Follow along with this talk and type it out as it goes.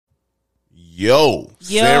Yo.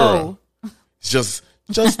 Sarah. Just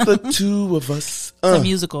the two of us. It's a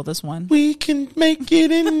musical, this one. We can make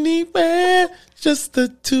it anywhere. Just the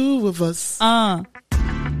two of us.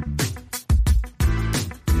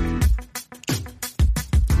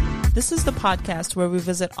 This is the podcast where we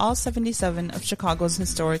visit all 77 of Chicago's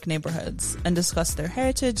historic neighborhoods and discuss their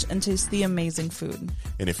heritage and taste the amazing food.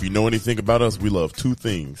 And if you know anything about us, we love two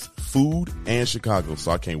things, food and Chicago,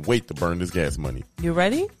 so I can't wait to burn this gas money. You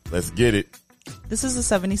ready? Let's get it. This is the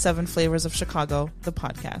 77 Flavors of Chicago, the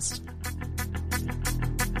podcast.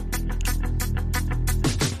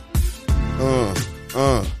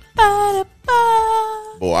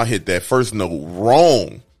 Boy, I hit that first note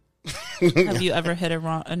wrong. Have you ever hit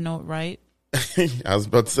a note right? I was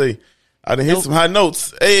about to say, I done hit some high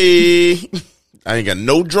notes. Hey, I ain't got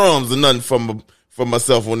no drums or nothing for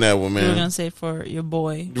myself on that one, man. You were going to say for your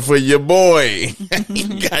boy. For your boy.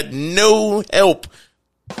 Got no help.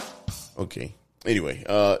 Okay. Anyway,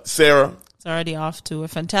 Sarah. It's already off to a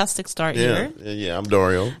fantastic start here. Yeah, I'm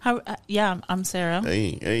Dario. I'm Sarah.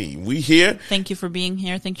 Hey, we here. Thank you for being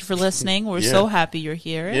here. Thank you for listening. We're so happy you're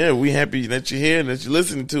here. Yeah, we happy that you're here and that you're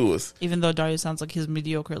listening to us. Even though Dario sounds like he's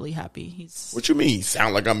mediocrely happy. What you mean?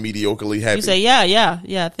 Sound like I'm mediocrely happy? You say,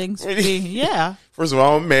 yeah. Thanks for being, yeah. First of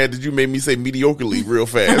all, I'm mad that you made me say mediocrely real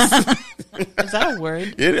fast. Is that a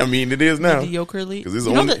word? Yeah, I mean, it is now. Mediocrely.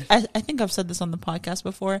 I think I've said this on the podcast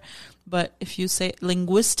before, but if you say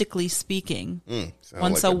linguistically speaking,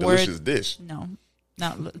 once like a word, delicious dish. No,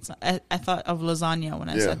 it's not. I thought of lasagna when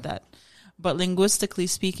I said that. But linguistically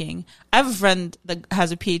speaking, I have a friend that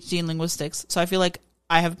has a PhD in linguistics, so I feel like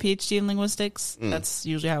I have a PhD in linguistics. That's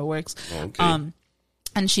usually how it works. Okay.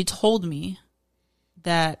 And she told me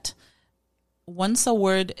that once a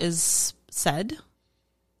word is said,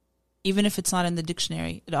 even if it's not in the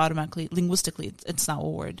dictionary, it automatically, linguistically, it's not a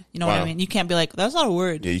word. You know what I mean? You can't be like, that's not a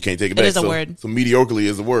word. Yeah, you can't take it back. It is a word. So mediocrely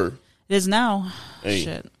is a word. It is now. Hey.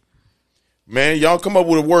 Shit. Man, y'all come up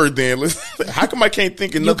with a word then. How come I can't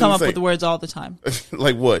think of nothing? You come up with the words all the time.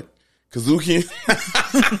 Like what? Kazuki?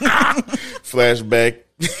 Flashback.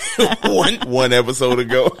 one episode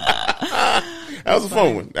ago. That was a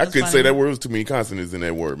fun one. I couldn't say that word. There was too many consonants in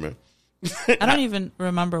that word, man. I don't even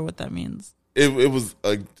remember what that means. It was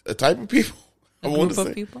a type of people. A group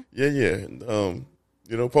of people? Yeah.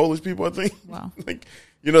 Polish people, I think. Wow. like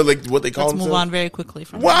what they call Let's themselves. move on very quickly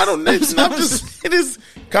from I don't know. It's not just, it is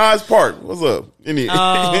Kaz Park. What's up? I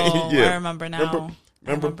remember now.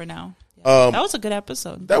 Remember? Yeah. That was a good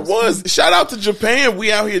episode. That was. Shout out to Japan.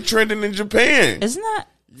 We out here trending in Japan. Isn't that?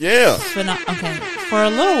 Yeah. Okay. For a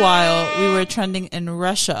little while, we were trending in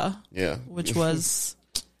Russia. Yeah. Which was,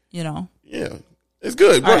 Yeah. It's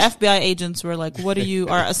good. Our FBI agents were like, what are you,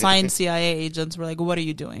 our assigned CIA agents were like, what are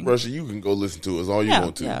you doing? Russia, you can go listen to us all you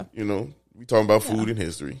want to. Yeah. We talking about food and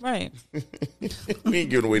history. Right. We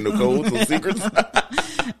ain't giving away no codes, no secrets.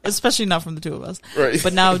 Especially not from the two of us. Right.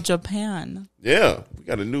 But now Japan. Yeah. We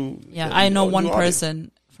got a new. Yeah. I know one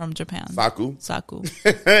person from Japan. Saku.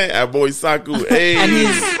 Our boy Saku. Hey.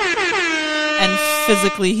 And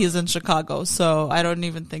physically he's in Chicago, so I don't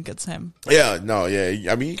even think it's him. Yeah, no,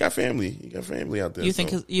 yeah. I mean, he got family. He got family out there. You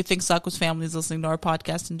think Saku's family is listening to our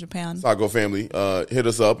podcast in Japan? Saku family, hit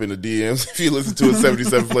us up in the DMs if you listen to a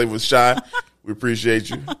 77 Flavors Shy. We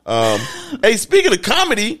appreciate you. Hey, speaking of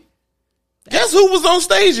comedy, guess who was on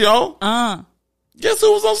stage, y'all? Guess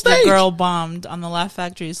who was on stage? The girl bombed on the Laugh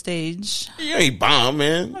Factory stage. You ain't bomb,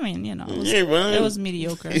 man. I mean, it was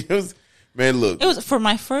mediocre. Man, look. It was for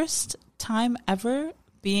my first time ever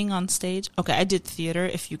being on stage. Okay, I did theater,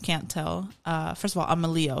 if you can't tell. First of all, I'm a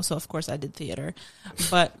Leo, so of course I did theater.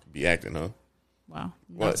 But be acting, huh? Wow.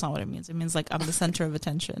 That's not what it means. It means like I'm the center of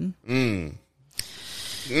attention. Okay.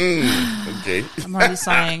 I'm already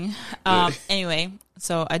sighing. Anyway,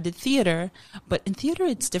 so I did theater, but in theater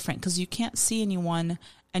it's different because you can't see anyone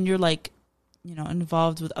and you're like,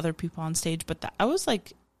 involved with other people on stage. But I was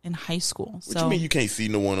like in high school. What you mean you can't see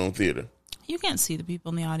no one on theater? You can't see the people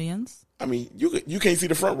in the audience. I mean, you can't see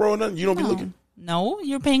the front row or nothing? You don't be looking? No,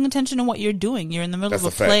 you're paying attention to what you're doing. You're in the middle of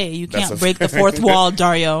a play. You That's can't break the fourth wall,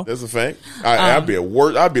 Dario. That's a fact. I'd be the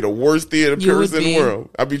worst theater person in the world.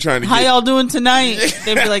 I'd be trying to How y'all doing tonight?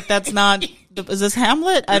 They'd be like, that's not... Is this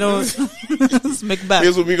Hamlet? I don't... It's Macbeth.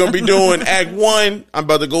 Here's what we're going to be doing. Act 1, I'm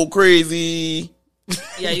about to go crazy.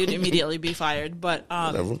 Yeah, you'd immediately be fired. But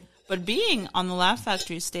Whatever. But being on the Laugh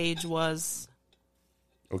Factory stage was...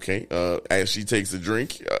 Okay, as she takes a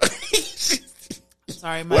drink.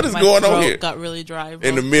 Sorry, what is going on here? Got really dry.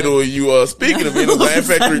 In the middle of you speaking of the Laugh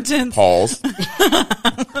Factory. Sentence. Pause.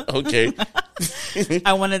 Okay.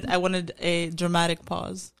 I wanted a dramatic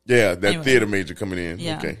pause. Yeah, that theater major coming in.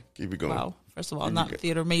 Yeah. Okay, keep it going. Wow. First of all, I'm not a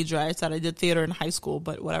theater major. I said I did theater in high school,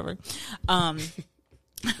 but whatever.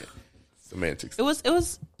 Semantics. It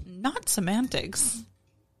was not semantics.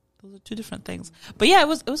 Those are two different things. But yeah, it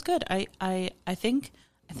was good. I think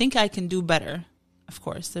I can do better. Of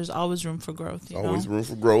course, there's always room for growth. Always room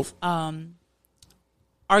for growth.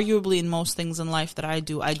 Arguably, in most things in life that I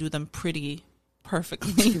do them pretty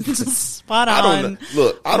perfectly. Just spot on.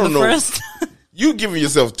 I don't know. You giving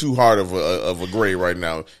yourself too hard of a grade right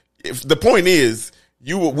now. If the point is,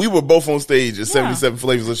 we were both on stage at 77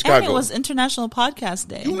 Flavors of Chicago. And it was International Podcast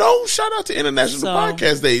Day. Shout out to International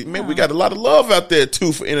Podcast Day. Man, we got a lot of love out there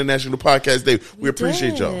too for International Podcast Day. We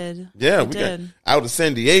appreciate y'all. Yeah, we got out of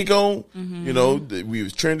San Diego. Mm-hmm. We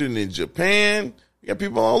was trending in Japan. We got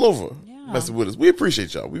people all over messing with us. We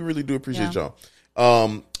appreciate y'all. We really do appreciate y'all.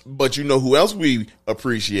 But you know who else we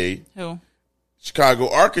appreciate? Who?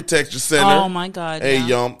 Chicago Architecture Center. Oh my God! Hey,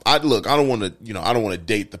 I don't want to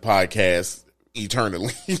date the podcast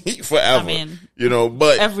eternally forever.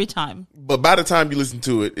 But every time. But by the time you listen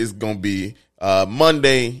to it, it's gonna be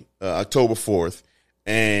Monday, October 4th,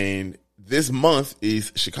 and this month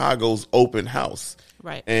is Chicago's open house.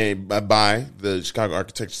 Right. And by the Chicago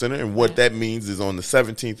Architecture Center, and what that means is on the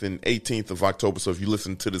 17th and 18th of October. So if you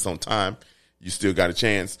listen to this on time, you still got a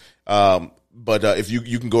chance. But if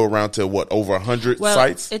you can go around to over 100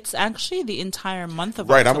 sites. It's actually the entire month of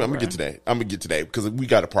October. Right, I'm gonna get to that. because we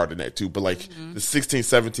got a part of that too. But the 16th,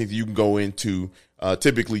 17th, you can go into.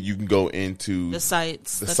 Typically, you can go into the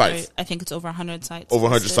sites. I think it's over 100 sites. Over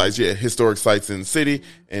 100 sites, historic sites in the city,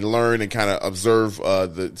 and learn and kind of observe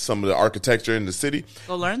some of the architecture in the city.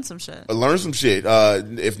 Go learn some shit.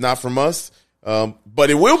 If not from us,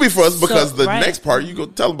 but it will be for us because next part. You go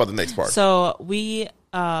tell them about the next part. So we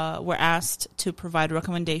were asked to provide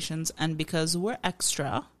recommendations, and because we're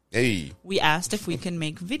extra. We asked if we can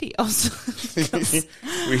make videos.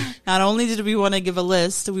 Not only did we want to give a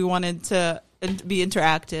list, we wanted to be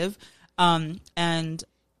interactive. And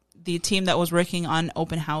the team that was working on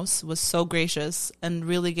Open House was so gracious and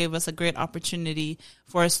really gave us a great opportunity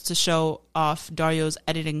for us to show off Dario's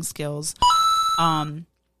editing skills,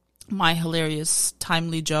 my hilarious,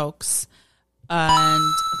 timely jokes, and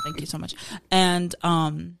thank you so much. And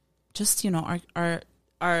just our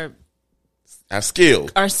skill.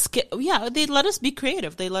 Yeah, they let us be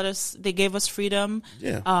creative. They gave us freedom.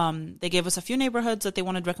 Yeah. They gave us a few neighborhoods that they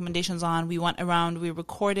wanted recommendations on. We went around, we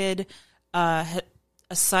recorded a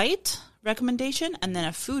site recommendation and then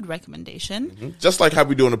a food recommendation. Mm-hmm. Just like how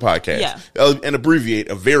we do on the podcast. Yeah. And abbreviate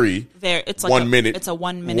it's like 1 minute. It's a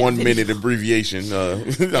 1 minute. 1 minute abbreviation. I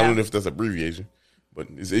don't know if that's abbreviation. But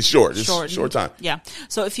it's short. It's short time. Yeah.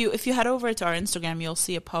 So if you head over to our Instagram, you'll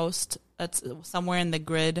see a post that's somewhere in the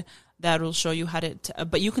grid that will show you how to.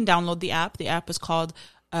 But you can download the app. The app is called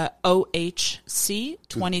OHC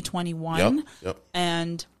 2021,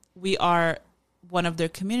 and we are one of their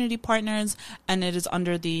community partners, and it is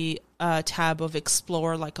under the tab of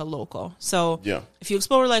Explore Like a Local. So if you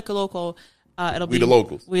explore like a local. It'll be the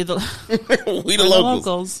locals. We the locals.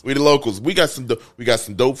 We the locals. We got some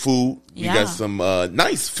dope food. We got some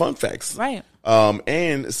nice fun facts. Right.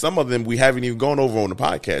 And some of them we haven't even gone over on the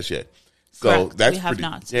podcast yet. So Correct. that's pretty.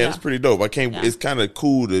 That's pretty dope. It's kind of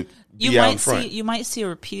cool to be out in front. You might see a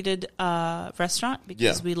repeated restaurant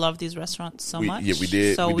because we love these restaurants so much. Yeah, we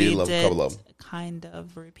did. So we did love a couple of them. Kind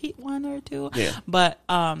of repeat one or two. Yeah. But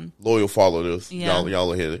loyal followers. Y'all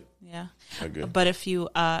will hit it. Yeah. But if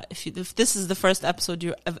this is the first episode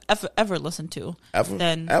you ever listened to,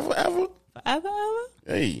 then ever,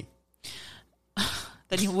 hey,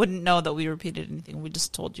 then you wouldn't know that we repeated anything. We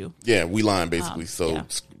just told you. Yeah, we lying basically.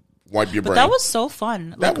 Wipe your brain. But that was so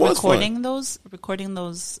fun. That was recording fun. recording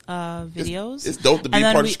those videos. It's dope to be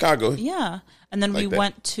part of Chicago. Yeah, and then we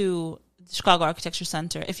went to the Chicago Architecture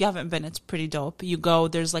Center. If you haven't been, it's pretty dope. You go.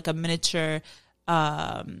 There's like a miniature.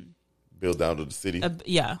 Build out of the city.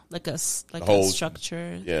 Like a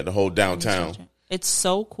structure. Yeah, the whole downtown. It's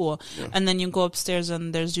so cool. Yeah. And then you go upstairs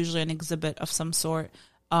and there's usually an exhibit of some sort.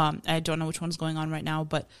 I don't know which one's going on right now,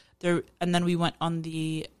 but there. And then we went on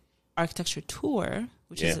the architecture tour,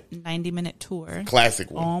 which is a 90-minute tour.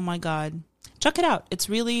 Classic one. Oh my God. Check it out. It's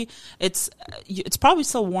probably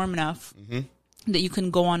still warm enough that you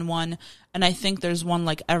can go on one. And I think there's one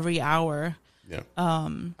like every hour. Yeah.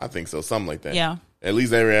 I think so. Something like that. Yeah. At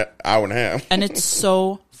least every hour and a half. And it's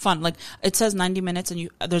so fun. Like it says 90 minutes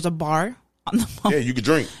and there's a bar on the wall. Yeah, you could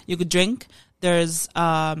drink. There's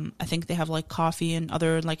I think they have like coffee and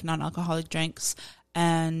other like non-alcoholic drinks,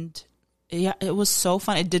 and Yeah, it was so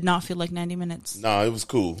fun. It did not feel like 90 minutes. No, it was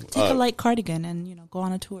cool. Take a light cardigan and, go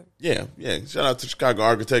on a tour. Yeah. Shout out to Chicago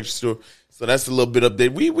Architecture Store. So that's a little bit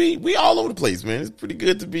update. We all over the place, man. It's pretty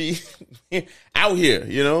good to be out here,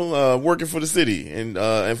 working for the city and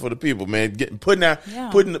for the people, man. Putting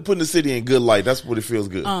the city in good light. That's what it feels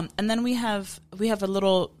good. And then we have a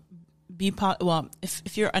little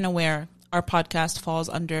if you're unaware, our podcast falls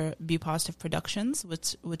under Be Positive Productions,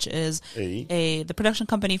 which is the production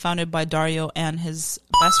company founded by Dario and his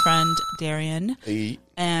best friend Darian.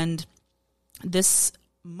 And this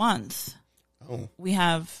month we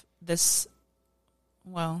have this.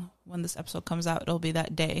 Well, when this episode comes out, it'll be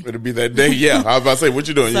that day. It'll be that day. Yeah, I was about to say, what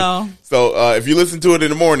you doing? So if you listen to it in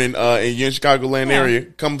the morning and you're in Chicagoland area,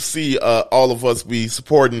 come see all of us. We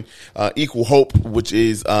supporting Equal Hope, which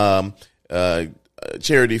is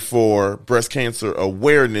charity for breast cancer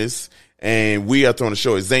awareness, and we are throwing a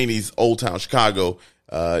show at Zany's Old Town Chicago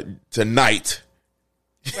tonight.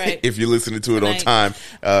 Right. If you're listening to it on time,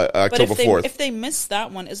 October 4th. If they miss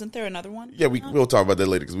that one, isn't there another one? Yeah, we'll talk about that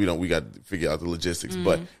later because we got to figure out the logistics.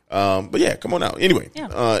 But yeah, come on out. Anyway,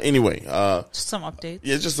 just some updates.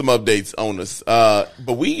 Yeah, just some updates on us.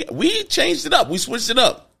 But we changed it up. We switched it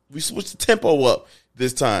up. We switched the tempo up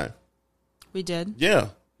this time. We did. Yeah,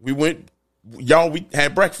 we went. Y'all, we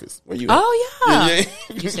had breakfast. Where you at? Oh yeah.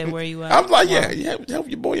 You said where you at? I'm like, help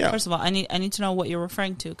your boy out. First of all, I need to know what you're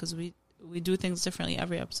referring to because we do things differently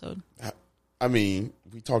every episode. I mean,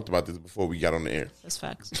 we talked about this before we got on the air. That's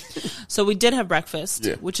facts. So we did have breakfast,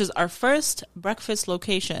 which is our first breakfast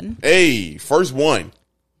location. Hey, first one.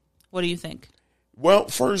 What do you think? Well,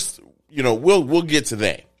 first, we'll get to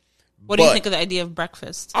that. What do you think of the idea of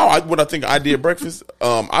breakfast? What I think of the idea of breakfast?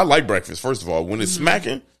 I like breakfast, first of all. When it's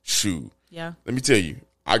smacking, shoot. Yeah. Let me tell you,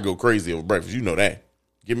 I go crazy over breakfast. You know that.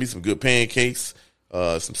 Give me some good pancakes,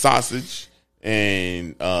 some sausage.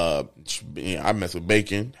 And I mess with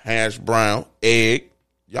bacon, hash brown, egg.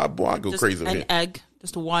 Y'all, boy, I go crazy over an egg.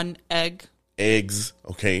 Just one egg. Eggs,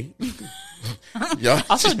 okay.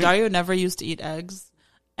 Also, Dario never used to eat eggs.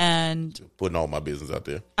 And putting all my business out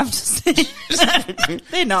there. I'm just saying.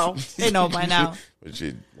 They know by now. But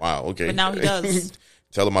shit, wow, okay. But now he does.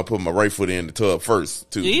 Tell him I put my right foot in the tub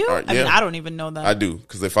first, too. Do you? Right, I mean, I don't even know that. I do,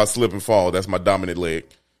 because if I slip and fall, that's my dominant leg.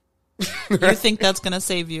 You think that's going to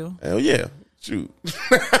save you? Hell yeah. Shoot.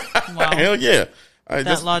 Wow. Hell yeah.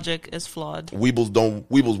 That logic is flawed.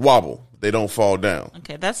 Weebles wobble. They don't fall down.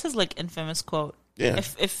 Okay, that's his infamous quote. Yeah.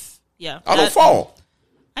 I don't fall.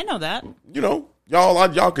 I know that.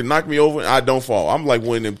 Y'all can knock me over and I don't fall. I'm like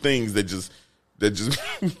one of them things that just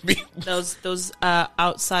be those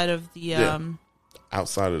outside of the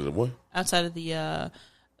outside of the what? Outside of the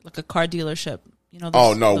like a car dealership.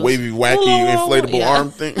 Those wavy, wacky, inflatable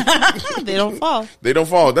arm thing. They don't fall. They don't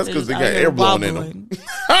fall. That's because they got air blowing in them.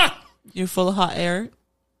 You're full of hot air.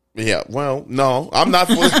 Yeah. Well, no, I'm not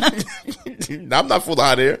full. I'm not full of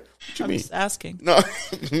hot air. What you mean? Just asking. No.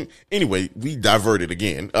 Anyway, we diverted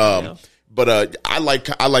again. But I like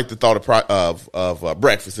the thought of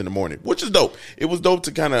breakfast in the morning, which is dope. It was dope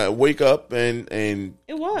to kind of wake up and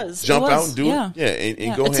jump out and do it. Yeah, and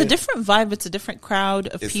go ahead. It's a different vibe. It's a different crowd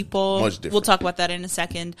of people. Much different. We'll talk about that in a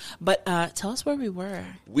second. But tell us where we were.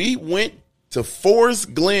 We went to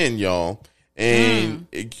Forest Glen, y'all. And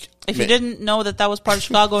if you didn't know that was part of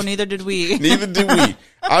Chicago, neither did we. Neither did we.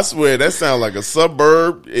 I swear that sounds like a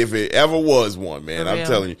suburb if it ever was one, man. I'm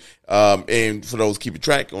telling you. And for those keeping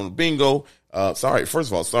track on the bingo,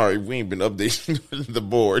 first of all, we ain't been updating the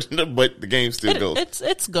board, but the game still goes.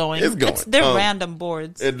 It's going. It's going. They're random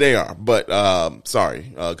boards. They are, but sorry,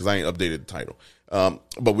 because I ain't updated the title.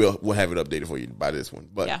 But we'll have it updated for you by this one.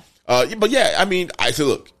 But yeah. I mean, I said,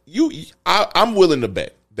 look, I'm willing to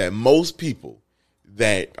bet that most people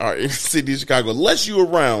that are in the city of Chicago, unless you're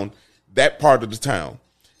around that part of the town,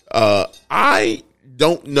 I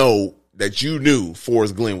don't know that you knew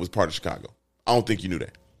Forest Glen was part of Chicago. I don't think you knew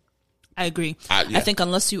that. I agree. I think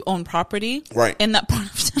unless you own property in that part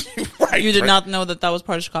of town, you did not know that was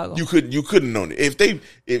part of Chicago. You couldn't know it.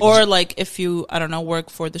 If you, I don't know, work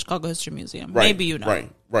for the Chicago History Museum. Maybe you know.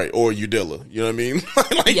 Right. Or Udilla. You know what I mean?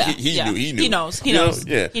 He knew. He knows.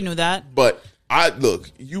 Yeah. He knew that. But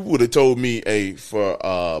you would have told me, for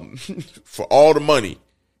all the money,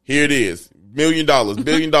 here it is, $1 million, $1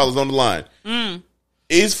 billion on the line.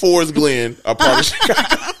 Is Forest Glen a part of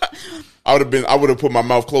Chicago? I would have put my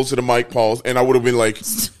mouth close to the mic, pause, and I would have been like,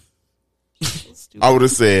 I would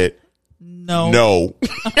have said, no.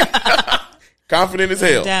 Confident as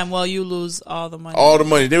hell. Damn, well, you lose all the money. All the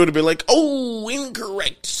money. They would have been like, oh,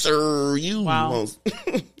 incorrect, sir. Wow.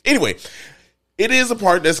 Anyway, it is a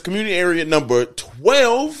part that's community area number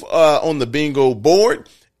 12 on the bingo board.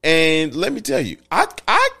 And let me tell you,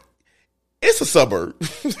 it's a suburb.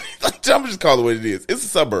 I'm just call it what it is. It's a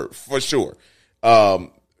suburb for sure.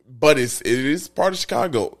 But it is part of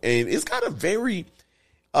Chicago, and it's got a very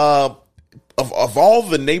of all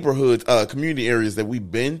the neighborhoods, community areas that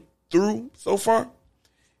we've been through so far.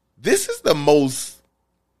 This is the most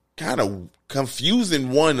kind of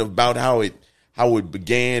confusing one about how it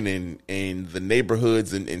began and the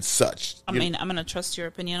neighborhoods and such. I mean, I'm gonna trust your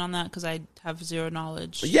opinion on that because I have zero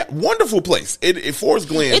knowledge. Yeah, wonderful place. Forest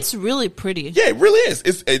Glen. It's really pretty. Yeah, it really is.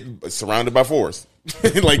 It's surrounded by forest.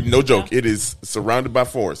 Like, no joke. Yeah. It is surrounded by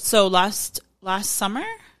forest. So last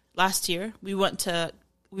year, we wanted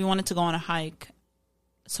to go on a hike.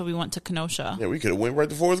 So we went to Kenosha. Yeah, we could have went right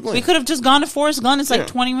to Forest Glen. We could have just gone to Forest Glen. It's like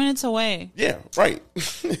 20 minutes away. Yeah, right.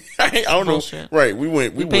 I don't Bullshit. know. Right, we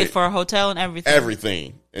paid went for a hotel and everything.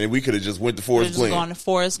 Everything. And we could have just went to Forest Glen. Just gone to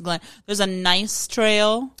Forest Glen. There's a nice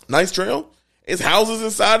trail. Nice trail? It's houses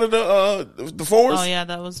inside of the forest? Oh, yeah,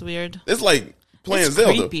 that was weird. It's like playing it's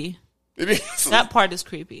Zelda. Creepy. It is. That part is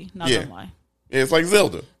creepy. Not gonna lie. Yeah, it's like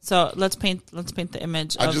Zelda. So let's paint the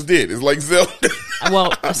image. I just did. It's like Zelda.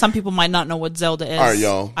 Well, some people might not know what Zelda is. All right,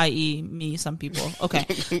 y'all. I.e. me, some people. Okay.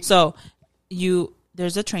 So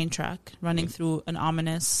there's a train track running through an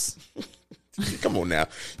ominous Come on now.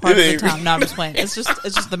 part of the town. No, I'm just playing. It's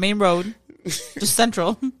just the main road. Just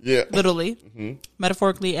central. Yeah. Literally. Mm-hmm.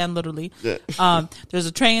 Metaphorically and literally. Yeah. There's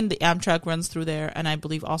a train, the Amtrak runs through there, and I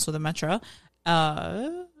believe also the Metro.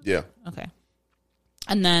 Yeah. Okay.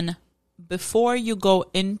 And then before you go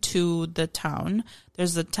into the town,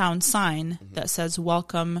 there's a town sign that says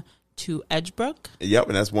 "Welcome to Edgebrook." Yep,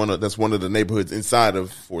 and that's one of the neighborhoods inside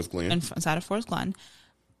of Forest Glen. Inside of Forest Glen.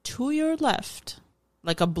 To your left,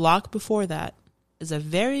 like a block before that, is a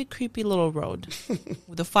very creepy little road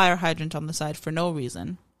with a fire hydrant on the side for no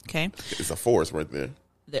reason. Okay, it's a forest right there.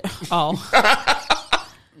 Oh,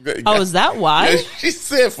 is that why? Yeah, she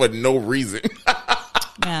said for no reason.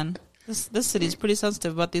 Man. This city's pretty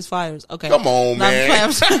sensitive about these fires. Okay. Come on,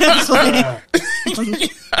 man.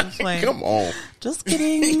 I'm playing. Come on. Just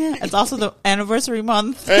kidding. It's also the anniversary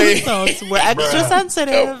month. Hey. So we're extra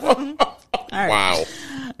sensitive. All right.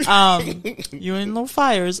 Wow. You in little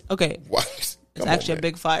fires. Okay. What? It's actually a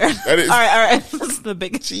big fire. That is. All right. That's the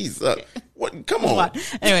big. Jesus. What? Come on.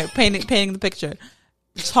 Anyway, painting the picture.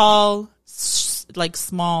 Tall, like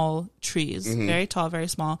small trees, very tall, very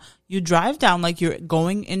small. You drive down like you're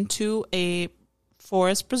going into a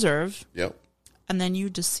forest preserve. Yep. And then you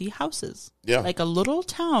just see houses. Yeah. Like a little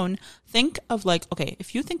town. Think of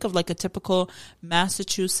if you think of like a typical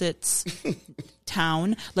Massachusetts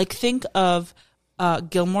town, like think of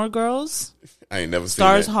Gilmore Girls. I ain't never seen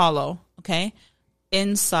Stars that. Hollow, okay?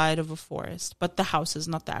 Inside of a forest. But the houses,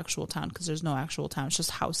 not the actual town, because there's no actual town. It's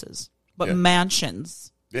just houses. But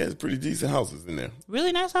mansions. Yeah, it's pretty decent houses in there.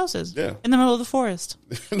 Really nice houses. Yeah. In the middle of the forest.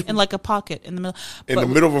 In like a pocket in the middle. In the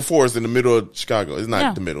middle of a forest, in the middle of Chicago. It's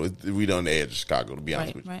not the middle. We on the edge of Chicago, to be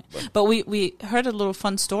honest with you. Right. But we heard a little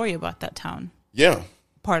fun story about that town. Yeah.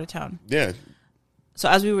 Part of town. Yeah. So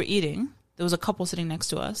as we were eating, there was a couple sitting next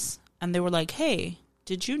to us. And they were like, hey,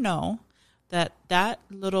 did you know that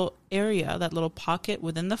little area, that little pocket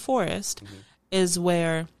within the forest is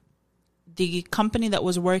where the company that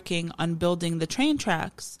was working on building the train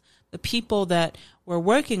tracks, the people that were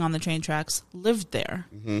working on the train tracks lived there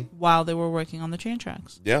while they were working on the train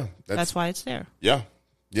tracks. Yeah. That's why it's there. Yeah.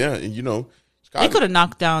 Yeah. And Chicago, they could have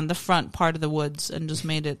knocked down the front part of the woods and just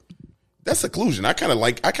made it. That's seclusion. I kind of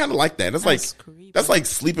like that. That's like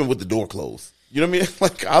sleeping with the door closed. You know what I mean?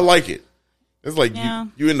 Like, I like it. It's like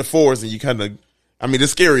you in the forest and you kind of, I mean,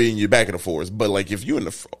 it's scary in your back of the forest, but like if you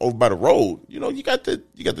over by the road, you got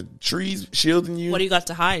the trees shielding you. What do you got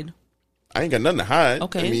to hide? I ain't got nothing to hide.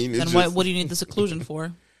 Okay. I mean, then what do you need the seclusion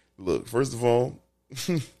for? Look, first of all,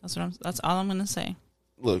 that's all I'm gonna say.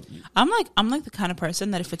 Look, I'm like the kind of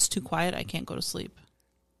person that if it's too quiet, I can't go to sleep.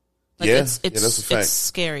 Like that's a fact. It's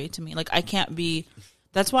scary to me. Like I can't be.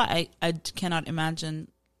 That's why I cannot imagine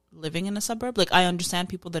living in a suburb. Like I understand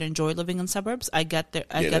people that enjoy living in suburbs. I get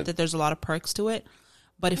that there's a lot of perks to it.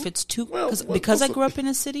 But if it's too because I grew up in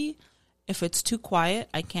a city, if it's too quiet,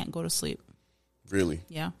 I can't go to sleep. Really?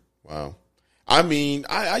 Yeah. Wow. I mean,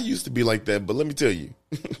 I used to be like that, but let me tell you,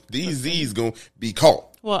 these Z's gonna be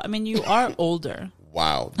caught. Well, I mean, you are older.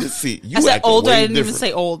 Wow. You I said older. I didn't different. even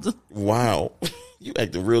say old. Wow. You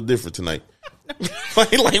acting real different tonight.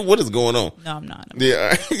 like what is going on? No, I'm not.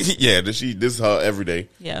 Yeah, yeah. This is her every day.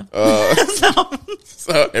 Yeah.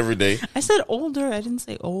 So every day. I said older. I didn't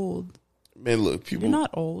say old. Man, look, people. You're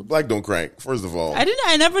not old. Black don't crack. First of all,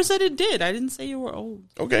 I never said it did. I didn't say you were old.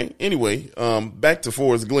 Okay. Anyway, back to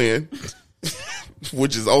Forest Glen,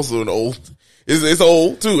 which is also It's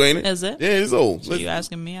old too, ain't it? Is it? Yeah, it's old. So you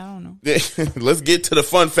asking me? I don't know. Yeah, let's get to the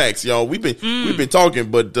fun facts, y'all. We've been talking,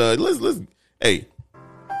 but let's hey.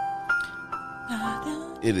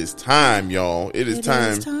 It is time, y'all. It is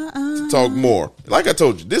time to talk more. Like I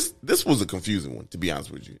told you, this was a confusing one, to be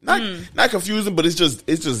honest with you. Not confusing, but it's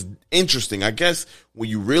just interesting. I guess when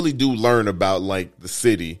you really do learn about like the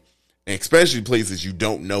city, and especially places you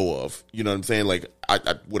don't know of, you know what I'm saying? Like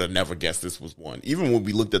I would have never guessed this was one. Even when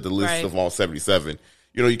we looked at the list of all 77,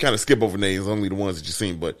 you know, you kind of skip over names, only the ones that you've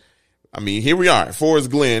seen. But I mean, here we are,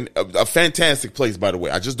 Forest Glen, a fantastic place, by the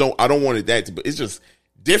way. I don't want it that to, but it's just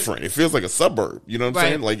different. It feels like a suburb. You know what I'm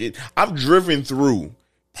saying? Like I've driven through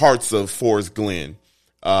parts of Forest Glen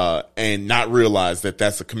and not realized that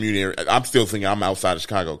that's a community area. I'm still thinking I'm outside of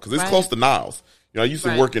Chicago because it's close to Niles. You know, I used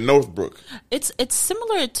to work in Northbrook. It's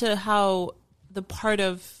similar to how the part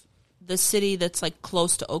of the city that's like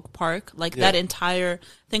close to Oak Park, like that entire,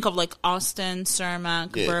 think of like Austin, Cermak,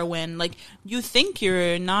 Berwyn, like you think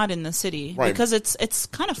you're not in the city because it's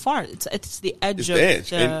kind of far. It's the edge of the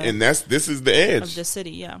edge. And this is the edge of the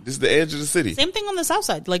city. Yeah, this is the edge of the city. Same thing on the south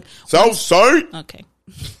side, like south side. Okay,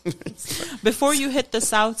 before you hit the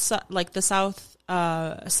south side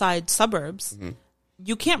suburbs. Mm-hmm.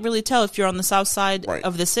 You can't really tell if you're on the south side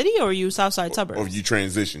of the city or you south side suburbs. Or you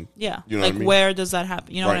transition. Yeah. You know like what I mean? Where does that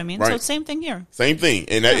happen? You know what I mean? Right. So it's same thing here. Same thing.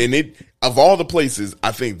 And it of all the places,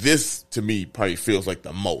 I think this to me probably feels like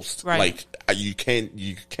the most. Right. Like you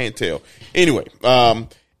can't tell. Anyway,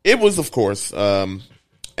 it was of course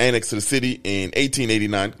annexed to the city in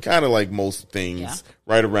 1889, kind of like most things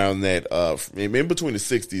right around that in between the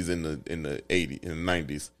 60s and the 80s and the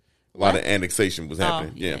 90s. A lot of annexation was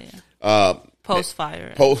happening. Post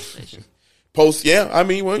fire. Post, yeah. I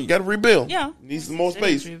mean, well, you got to rebuild. Yeah, need some more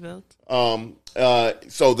space. Rebuild.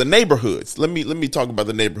 So the neighborhoods. Let me talk about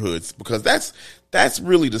the neighborhoods because that's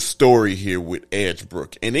really the story here with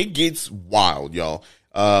Edgebrook, and it gets wild, y'all.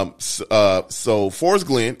 So Forest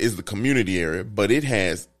Glen is the community area, but it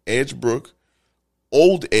has Edgebrook,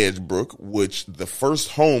 Old Edgebrook, which the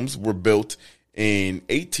first homes were built in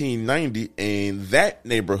 1890, and that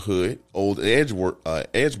neighborhood, Old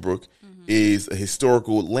Edgebrook, is a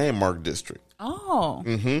historical landmark district. Oh.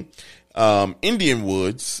 Mm-hmm. Indian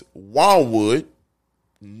Woods, Wildwood,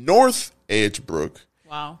 North Edgebrook.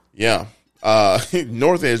 Wow. Yeah.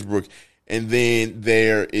 North Edgebrook. And then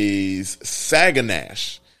there is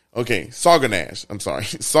Saginash. Okay, Sauganash. I'm sorry.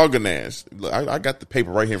 Sauganash. Look, I got the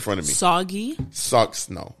paper right here in front of me. Soggy?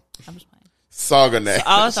 No. I'm just playing. Sauganash. So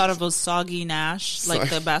I thought it was Soggy Nash, like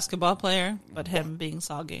the basketball player, but him being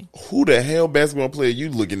soggy. Who the hell basketball player you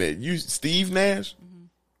looking at? You Steve Nash?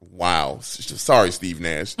 Mm-hmm. Wow. Sorry, Steve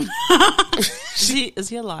Nash. Is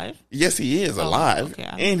he alive? Yes, he is alive. Okay,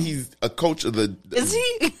 and he's a coach of the... Is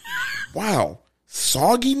he? Wow.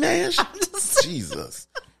 Soggy Nash? Jesus.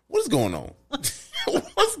 What is going on?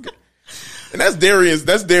 What's good? And that's Darian's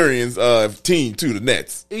team too, the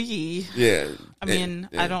Nets. Yeah. I mean,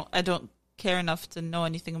 yeah. I don't care enough to know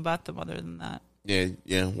anything about them other than that.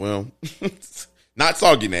 Yeah, well, not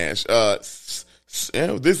Soggy Nash. This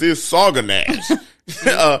is Sauganash.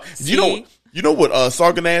 You know what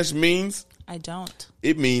Sauganash means? I don't.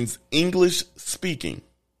 It means English speaking.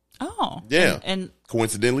 Oh. Yeah. And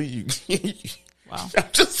coincidentally, wow.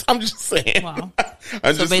 I'm just saying. Wow.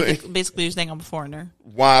 Basically you're saying I'm a foreigner.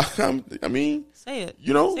 Wow. I mean, say it.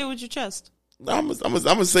 You know, say it with your chest. I'm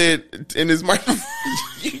gonna say it in his mouth.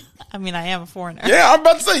 I mean, I am a foreigner. Yeah, I'm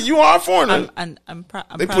about to say you are a foreigner. I'm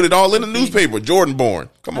they put it all in the newspaper. Jordan born.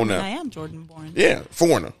 Come on now. I am Jordan born. Yeah,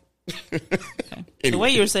 foreigner. Okay. Anyway. The way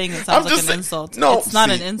you're saying it sounds like an insult. No, it's not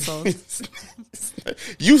an insult.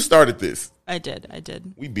 You started this. I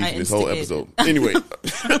did. We beat this whole episode. Anyway,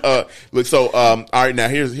 look. So, all right. Now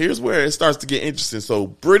here's where it starts to get interesting. So,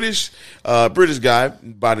 British guy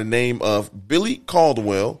by the name of Billy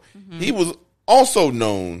Caldwell. Mm-hmm. He was also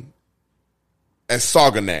known as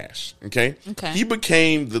Sauganash. Okay. He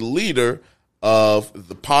became the leader of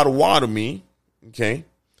the Potawatomi. Okay.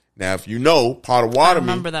 Now, if you know Potawatomi,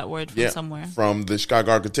 I remember that word from somewhere from the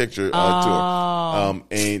Chicago Architecture tour,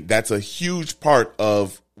 and that's a huge part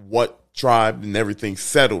of what tribe and everything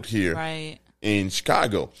settled here in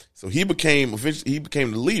Chicago. So he became the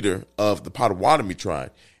leader of the Potawatomi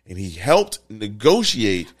tribe, and he helped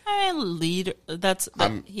negotiate. Leader.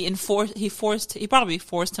 He probably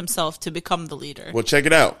forced himself to become the leader. Well, check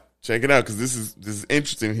it out because this is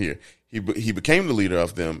interesting here. He became the leader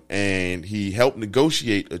of them, and he helped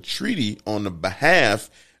negotiate a treaty on the behalf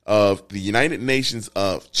of the United Nations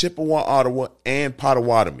of Chippewa, Ottawa, and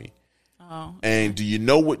Potawatomi. Oh. And do you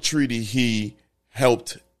know what treaty he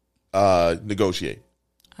helped negotiate?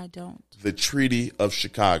 I don't. The Treaty of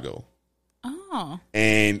Chicago. Oh. Oh.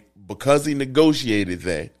 And because he negotiated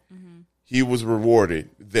that, he was rewarded.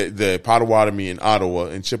 The Potawatomi in Ottawa,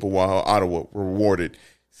 in Chippewa, Ottawa, were rewarded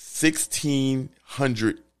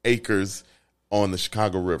 1,600 acres on the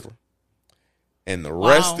Chicago River. And the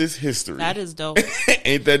rest is history. That is dope.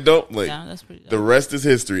 Ain't that dope? Like, yeah, that's pretty dope. The rest is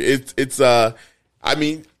history. I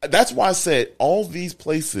mean, that's why I said all these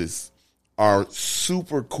places are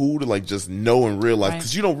super cool to like just know and realize,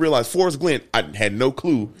 because you don't realize Forest Glen, I had no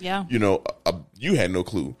clue. Yeah. You know, you had no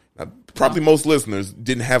clue. Probably most listeners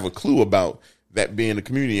didn't have a clue about that being a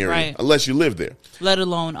community area unless you live there. Let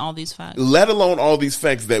alone all these facts.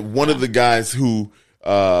 That one of the guys who,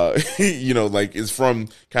 you know, like is from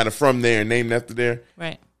there and named after there.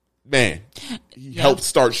 Right. Man, he helped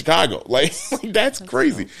start Chicago. Like that's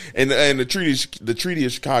crazy. Cool. And the Treaty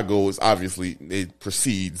of Chicago is obviously, it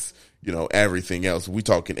precedes, you know, everything else. We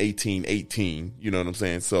talking 1818, you know what I'm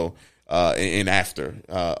saying? So, and after,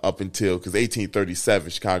 up until, because 1837,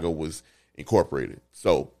 Chicago was incorporated.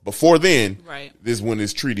 So before then, this is when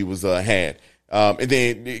this treaty was had. And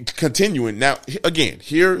then continuing, now, again,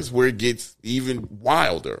 here's where it gets even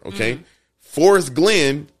wilder, okay? Forest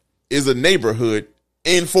Glen is a neighborhood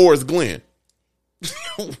in Forest Glen.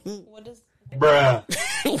 What is... Bruh.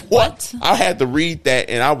 What? I had to read that,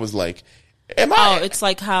 and I was like, it's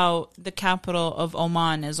like how the capital of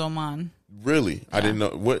Oman is Oman. Really? Yeah. I didn't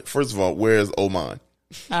know. First of all, where is Oman?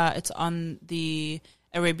 It's on the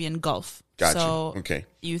Arabian Gulf. Gotcha. So okay.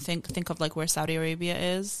 You think of like where Saudi Arabia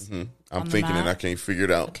is. Mm-hmm. I'm thinking and I can't figure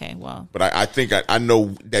it out. Okay, well. But I think I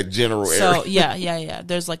know that general area. So yeah.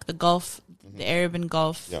 There's like the Gulf, the Arabian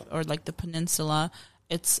Gulf, or like the peninsula.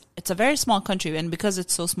 It's a very small country, and because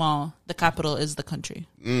it's so small, the capital is the country.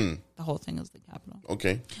 The whole thing is the capital.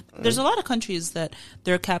 Okay. There's a lot of countries that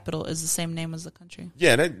their capital is the same name as the country.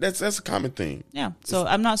 Yeah, that's a common thing. Yeah, so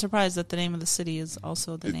I'm not surprised that the name of the city is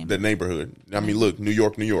also the name. The neighborhood. I mean, look, New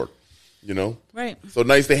York. You know, right? So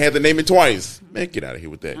nice they had the name it twice. Man, get out of here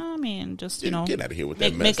with that. I mean, just get out of here with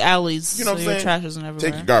that mess. Make alleys. You know what I'm saying? Your trash isn't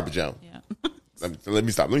everywhere. Take your garbage out. Yeah. Let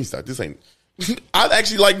me stop. This ain't. I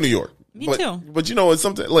actually like New York. Me too. But you know, it's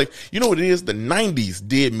something like, you know what it is. The '90s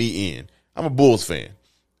did me in. I'm a Bulls fan,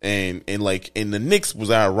 and the Knicks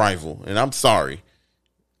was our rival. And I'm sorry,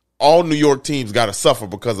 all New York teams got to suffer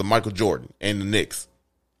because of Michael Jordan and the Knicks.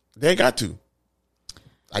 They got to.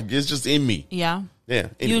 It's just in me. Yeah. Yeah.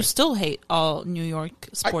 Anyway. You still hate all New York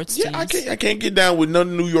sports teams. I can't get down with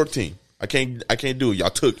none New York team. I can't do it. Y'all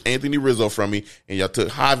took Anthony Rizzo from me, and y'all took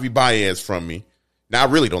Javi Baez from me. Now I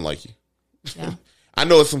really don't like you. Yeah. I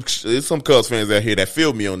know there's some Cubs fans out here that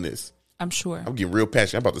feel me on this. I'm sure. I'm getting real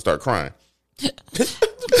passionate. I'm about to start crying. It's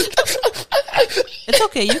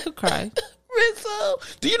okay. You could cry. Rizzo.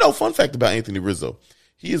 Do you know, fun fact about Anthony Rizzo?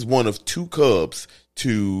 He is one of two Cubs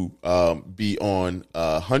to be on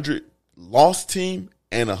 100 loss team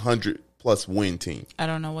and 100+ win team. I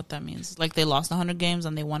don't know what that means. Like they lost 100 games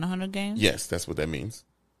and they won 100 games? Yes, that's what that means.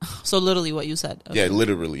 So literally what you said. Okay. Yeah,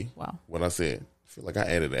 literally. Wow. What I said. I feel like I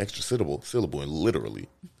added an extra syllable in literally.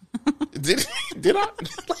 Did I?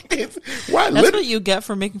 Why? That's what you get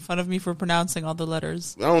for making fun of me for pronouncing all the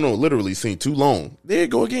letters. I don't know. Literally seemed too long. There you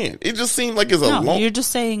go again. It just seemed like it's a long. You're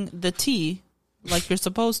just saying the T like you're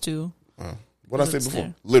supposed to. What I said before?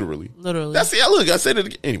 There. Literally. That's it. Look, I said it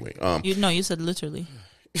again. Anyway. You said literally.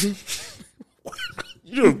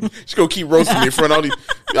 You're just gonna keep roasting me in front of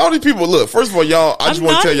all these people. Look, first of all, y'all, I just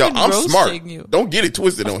want to tell y'all I'm smart. You. Don't get it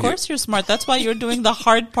twisted on here. Of course you're smart. That's why you're doing the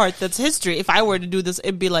hard part. That's history. If I were to do this,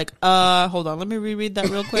 it'd be like, hold on, let me reread that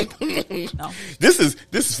real quick. No. This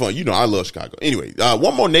is fun. You know, I love Chicago. Anyway,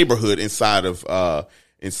 one more neighborhood inside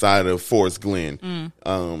of Forest Glen,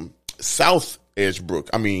 South Edgebrook.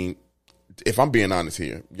 I mean, if I'm being honest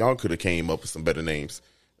here, y'all could have came up with some better names.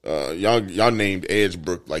 Y'all named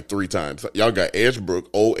Edgebrook like 3 times. Y'all got Edgebrook,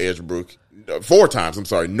 Old Edgebrook, 4 times. I'm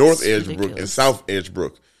sorry, North Edgebrook and South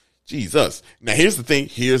Edgebrook. Jesus. Now here's the thing.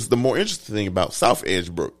 Here's the more interesting thing about South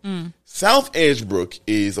Edgebrook. South Edgebrook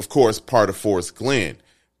is, of course, part of Forest Glen,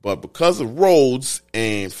 but because of roads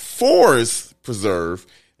and forest preserve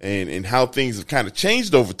and how things have kind of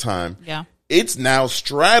changed over time, it's now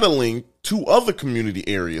straddling 2 other community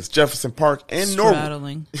areas, Jefferson Park and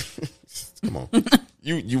Norwood. Come on.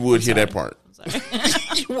 You would hear that part.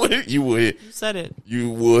 You would. You said it. You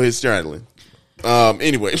would hit straddling.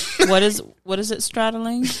 Anyway. What is it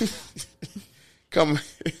straddling? Come.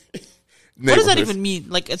 What does that even mean?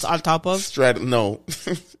 Like it's on top of? No.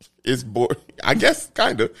 It's board. I guess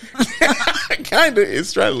kinda. It's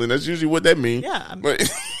straddling. That's usually what that means. Yeah. But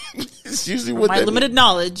it's usually what my that limited means.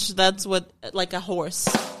 Knowledge, that's what like a horse.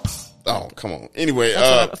 Oh, come on. Anyway,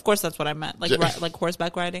 of course that's what I meant. Like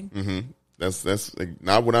horseback riding. Mm-hmm. That's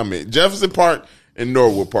not what I meant. Jefferson Park and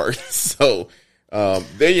Norwood Park. So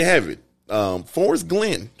there you have it. Forest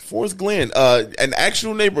Glen, an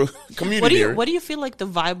actual neighborhood community area. What do you feel like the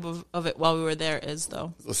vibe of it while we were there is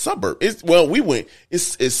though? It's a suburb. We went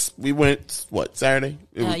what, Saturday?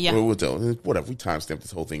 Yeah. Whatever. We timestamped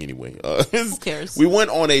this whole thing anyway. Who cares? We went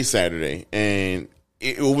on a Saturday and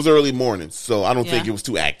it was early morning, so I don't think it was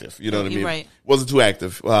too active. You know what I mean? Right. It wasn't too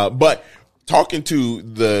active. But talking to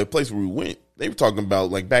the place where we went, they were talking about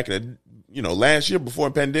like back in the last year before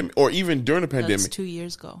the pandemic, or even during the pandemic. That's 2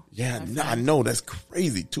 years ago. Yeah, I know. That's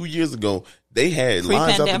crazy. 2 years ago, they had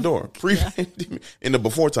lines out the door. Pre-pandemic, in the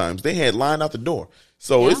before times, they had line out the door.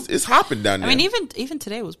 So it's hopping down there. I mean, even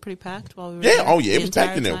today was pretty packed while we were there. there. Oh yeah, it was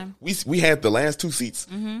packed in there. We had the last 2 seats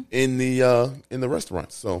in the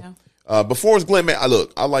restaurant. So. Before it's Glen, man, I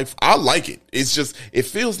like it. It's just, it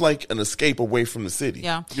feels like an escape away from the city.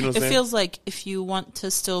 Yeah. You know what I'm saying? It feels like if you want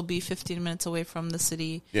to still be 15 minutes away from the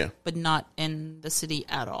city, but not in the city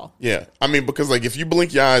at all. Yeah. I mean, because like if you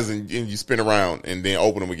blink your eyes and you spin around and then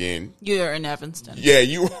open them again. You're in Evanston. Yeah.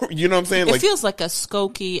 You know what I'm saying? It feels like a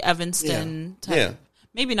Skokie, Evanston type. Yeah.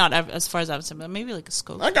 Maybe not as far as Evanston, but maybe like a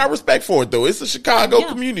Skokie. I got respect for it though. It's a Chicago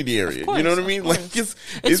community area. Course, you know what I mean? Like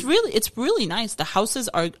it's really nice. The houses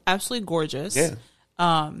are absolutely gorgeous. Yeah.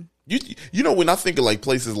 You know, when I think of like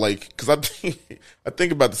places like, because I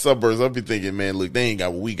think about the suburbs, I'll be thinking, man, look, they ain't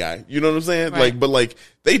got what we got. You know what I'm saying? Right. But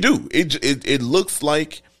they do. It looks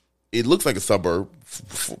like a suburb.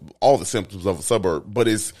 All the symptoms of a suburb, but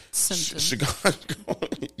it's Chicago.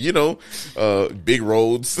 Big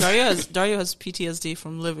roads. Dario has PTSD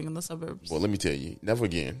from living in the suburbs. Well, let me tell you, never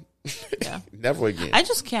again. Yeah, never again. I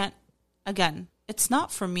just can't. Again, it's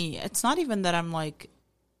not for me. It's not even that I'm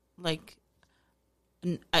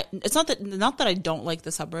it's not that I don't like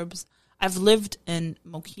the suburbs. I've lived in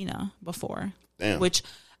Mokina before, which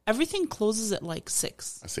everything closes at like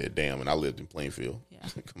 6. I said, damn, and I lived in Plainfield. Yeah.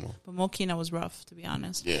 Come on. But Mokina was rough, to be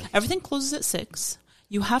honest. Yeah. Everything closes at 6.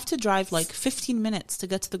 You have to drive like 15 minutes to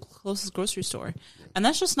get to the closest grocery store. And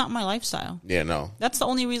that's just not my lifestyle. Yeah, no. That's the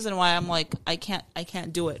only reason why I'm like, I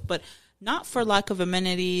can't do it. But not for lack of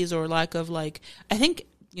amenities or lack of like, I think,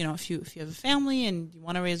 if you have a family and you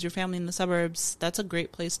want to raise your family in the suburbs, that's a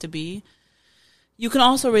great place to be. You can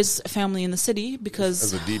also raise a family in the city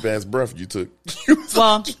because... That's a deep-ass breath you took.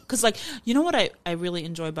 Well, because, you know what I really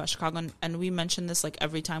enjoy about Chicago, and we mention this,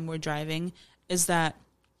 every time we're driving, is that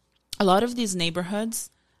a lot of these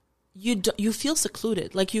neighborhoods, you feel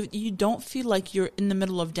secluded. Like, you don't feel like you're in the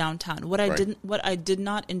middle of downtown. What I did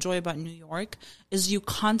not enjoy about New York is you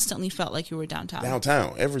constantly felt like you were downtown.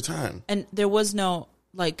 Downtown, every time. And there was no,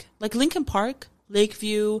 like Lincoln Park...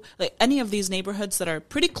 Lakeview, like any of these neighborhoods that are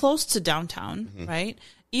pretty close to downtown, right?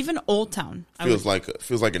 Even Old Town feels like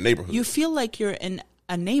a neighborhood. You feel like you're in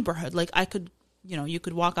a neighborhood. Like I could, you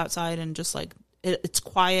could walk outside and just like it's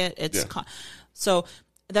quiet. So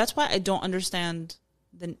that's why I don't understand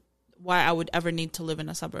why I would ever need to live in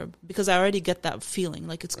a suburb, because I already get that feeling.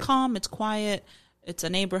 Like it's calm, it's quiet. It's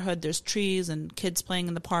a neighborhood. There's trees and kids playing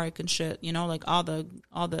in the park and shit. Like all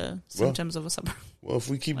the symptoms of a suburb. Well, if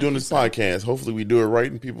we keep doing this podcast, hopefully we do it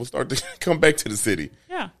right and people start to come back to the city.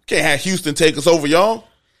 Yeah. Can't have Houston take us over, y'all.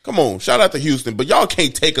 Come on, shout out to Houston, but y'all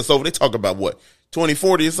can't take us over. They talk about what,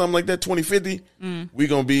 2040 or something like that, 2050. We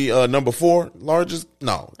gonna be number 4 largest.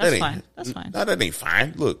 No, that's fine. That's fine. No, that ain't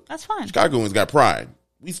fine. Look, that's fine. Chicagoans got pride.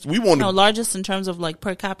 We want to largest in terms of like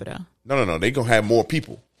per capita. No. They gonna have more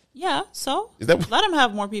people. Yeah, so let them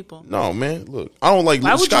have more people. No, man. Look, I don't like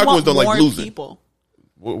Chicagoans. Don't like losing. People?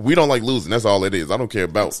 We don't like losing. That's all it is. I don't care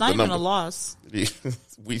about. It's not even a loss.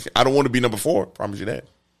 I don't want to be number 4. Promise you that.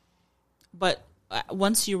 But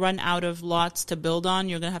once you run out of lots to build on,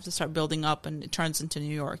 you're gonna have to start building up, and it turns into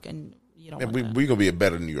New York, and you don't. We're gonna be a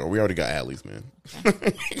better New York. We already got alleys, man.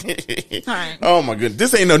 Okay. All right. Oh my goodness,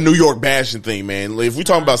 this ain't a New York bashing thing, man. If we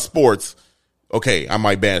talking about sports. Okay, I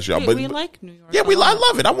might bash y'all, but we like New York. Yeah, I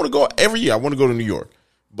love it. I want to go every year. I want to go to New York,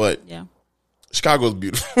 but Chicago's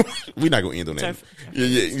beautiful. We're not gonna end on that.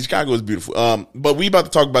 Yeah, Chicago is beautiful. But we about to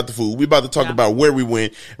talk about the food. We about to talk about where we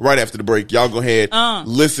went right after the break. Y'all go ahead,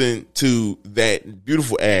 listen to that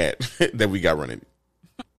beautiful ad that we got running.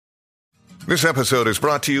 This episode is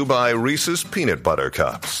brought to you by Reese's Peanut Butter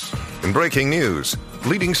Cups. In breaking news,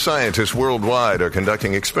 leading scientists worldwide are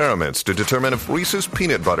conducting experiments to determine if Reese's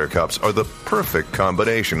Peanut Butter Cups are the perfect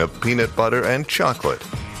combination of peanut butter and chocolate.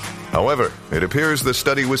 However, it appears the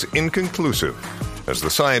study was inconclusive, as the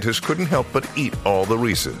scientists couldn't help but eat all the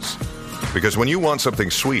Reese's. Because when you want something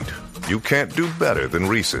sweet, you can't do better than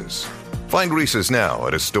Reese's. Find Reese's now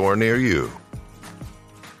at a store near you.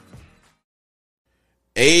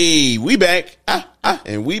 Hey, we back.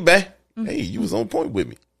 And we back. Hey, you was on point with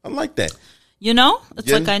me. I like that. You know? It's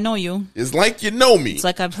Yeah. like I know you. It's like you know me. It's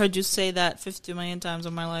like I've heard you say that 50 million times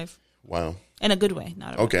in my life. Wow. In a good way,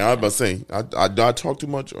 not a Okay, bad I was way. about to say, do I talk too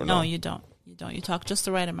much or no? No, you don't. You don't. You talk just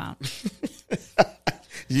the right amount.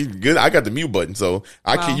 You good? I got the mute button, so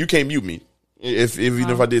Wow. you can't mute me.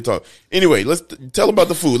 Even if I did talk. Anyway, let's tell about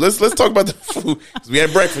the food. Let's talk about the food. 'Cause we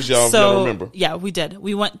had breakfast, y'all. If y'all remember? Yeah, we did.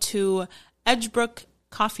 We went to Edgebrook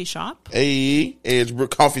Coffee Shop. Hey,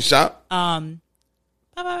 Edgebrook Coffee Shop.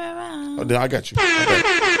 Ba-ba-ba-ba. Oh, then I got you. Okay.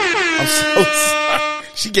 I'm so sorry.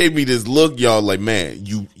 She gave me this look, y'all. Like, man,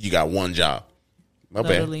 you got one job. My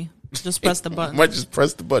Literally. Just press the bad. button. Might just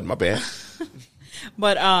press the button. My bad.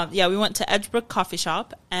 But yeah, we went to Edgebrook Coffee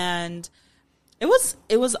Shop, and it was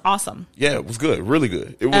awesome. Yeah, it was good. Really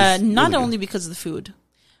good. It was Not really only because of the food,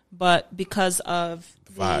 but because of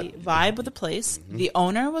the vibe of the place. Mm-hmm. The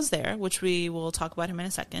owner was there, which we will talk about him in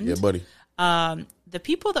a second. good. Yeah, buddy. The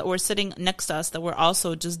people that were sitting next to us that were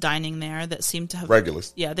also just dining there that seemed to have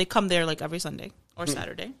Regulars. Yeah, they come there like every Sunday or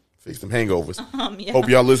Saturday. Fix them hangovers. Yeah. Hope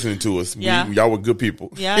y'all listening to us. Yeah. Y'all were good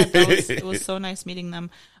people. Yeah, it was so nice meeting them.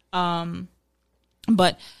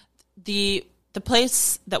 But the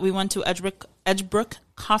place that we went to, Edgebrook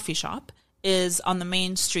Coffee Shop, is on the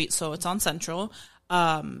main street, so it's on Central,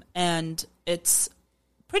 and it's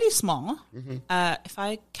pretty small. If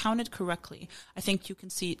I counted correctly, I think you can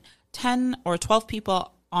seat 10 or 12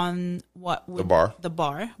 people on the bar,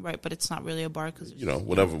 right? But it's not really a bar because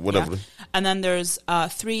whatever. Yeah. And then there's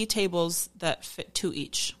 3 tables that fit 2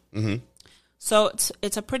 each. Mm-hmm. So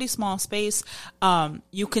it's a pretty small space.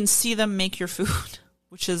 You can see them make your food,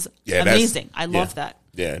 which is amazing. I love that.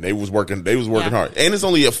 Yeah, they was working hard, and it's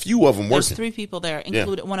only a few of them There's working. 3 people there,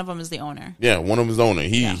 including one of them is the owner. Yeah, one of them is the owner.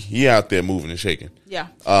 He out there moving and shaking. Yeah.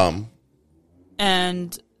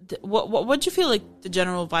 And what'd you feel like the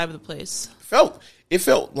general vibe of the place? It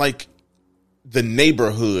felt like the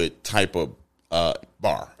neighborhood type of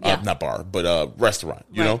bar, not bar, but restaurant.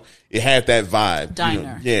 You know, it had that vibe.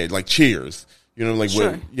 Diner. Like Cheers. You know, like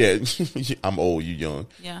Sure. I'm old, you young.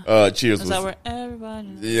 Yeah. Cheers. Is that where everybody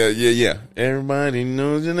knows? Yeah. Everybody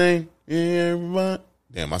knows your name. Everybody.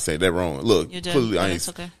 Damn, I said that wrong. Look, You did, clearly but I ain't. it's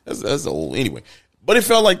okay. That's old. Anyway, but it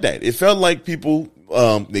felt like that. It felt like people.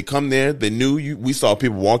 They come there. They knew you. We saw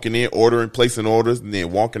people walking in, ordering, placing orders, and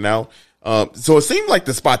then walking out. So it seemed like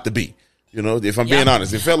the spot to be. You know, if I'm being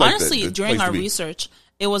honest, it felt like honestly the during place our to be. research,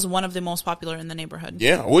 it was one of the most popular in the neighborhood.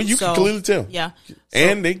 Yeah, well, you can clearly tell. Yeah,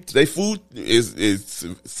 and they food is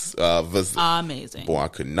amazing. Boy, I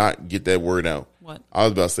could not get that word out. What? I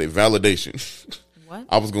was about to say validation. What?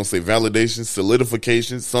 I was going to say validation,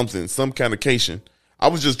 solidification, some kind of cation. I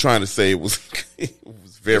was just trying to say it was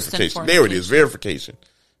verification. There it is, verification.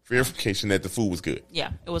 Verification that the food was good.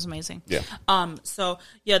 Yeah, it was amazing. Yeah. So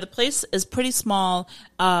yeah, the place is pretty small.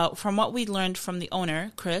 From what we learned from the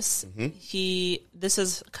owner, Chris, this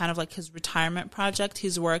is kind of like his retirement project.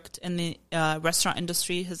 He's worked in the restaurant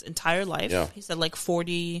industry his entire life. Yeah. He said like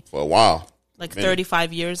 40 for a while. Like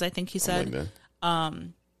 35 years, I think he said. Like that.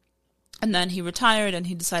 And then he retired and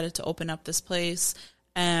he decided to open up this place.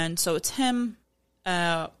 And so it's him,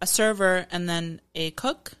 a server, and then a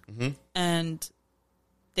cook. And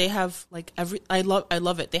they have like I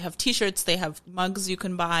love it. They have T-shirts, they have mugs you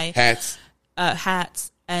can buy,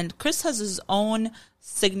 hats, and Chris has his own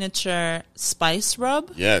signature spice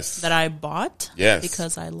rub. Yes, that I bought. Yes,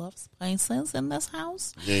 because I love spices in this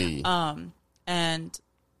house. Yay. And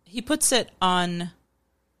he puts it on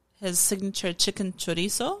his signature chicken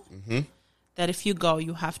chorizo. That if you go,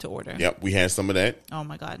 you have to order. Yep, we had some of that. Oh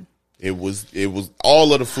my god. It was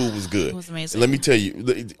all of the food was good. It was amazing. And let me tell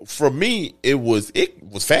you, for me, it was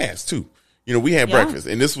fast too. You know, we had breakfast,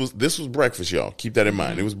 and this was breakfast, y'all. Keep that in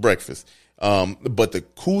mind. It was breakfast. But the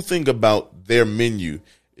cool thing about their menu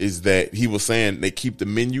is that he was saying they keep the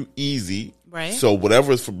menu easy, right? So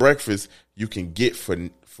whatever is for breakfast, you can get for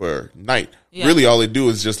night. Yeah. Really, all they do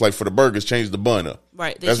is just like for the burgers, change the bun up.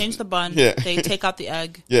 Right. They change the bun. Yeah. They take out the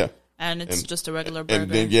egg. Yeah. And it's just a regular burger.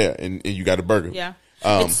 And then and you got a burger. Yeah.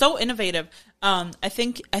 It's so innovative. I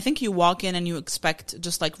think you walk in and you expect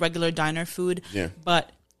just like regular diner food. Yeah. But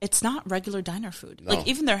it's not regular diner food. No. Like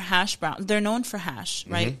even their hash brown, they're known for hash,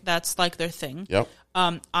 right? That's like their thing. Yep.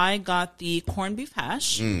 I got the corned beef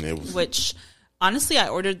hash, which honestly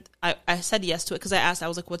I said yes to it because I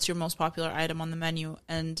was like, what's your most popular item on the menu?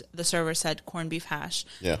 And the server said corned beef hash.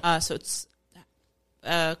 Yeah. So it's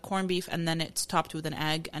corned beef and then it's topped with an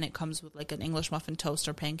egg and it comes with like an English muffin toast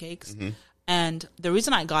or pancakes. And the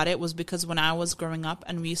reason I got it was because when I was growing up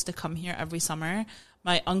and we used to come here every summer,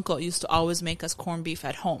 my uncle used to always make us corned beef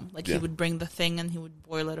at home. Like he would bring the thing and he would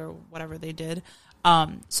boil it or whatever they did.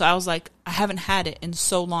 So I was like, I haven't had it in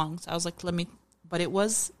so long. So I was like, but it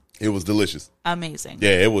was delicious. amazing.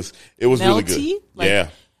 Yeah, it was really Melty? good. Like, yeah.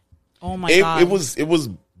 Oh my God. It was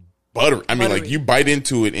butter. I mean, like Buttery. you bite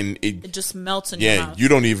into it and It just melts in your yeah, mouth. you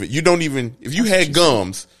don't even if you had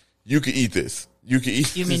gums, you could eat this. You could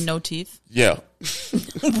eat You this. mean no teeth? Yeah.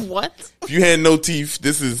 What? If you had no teeth,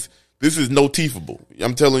 this is no teethable.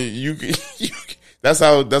 I'm telling you, that's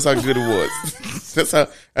how good it was.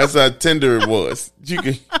 that's how tender it was. You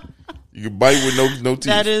can bite with no teeth.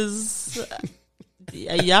 That is,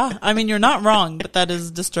 yeah. I mean, you're not wrong, but that is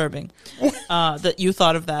disturbing that you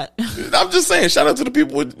thought of that. I'm just saying, shout out to the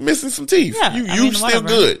people with missing some teeth. Yeah, you I mean, still whatever.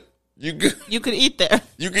 good. You good. You could eat there.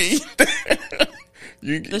 You can eat that.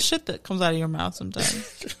 The shit that comes out of your mouth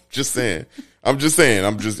sometimes. Just saying.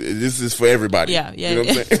 This is for everybody. Yeah, yeah, You know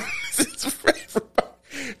yeah. what I'm saying? This is for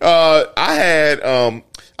everybody.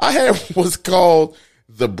 I had what's called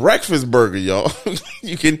the breakfast burger, y'all.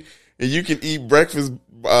 you can eat breakfast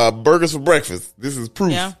burgers for breakfast. This is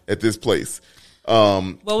proof Yeah. at this place.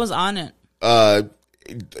 What was on it?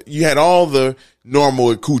 You had all the normal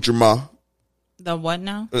accoutrement. The what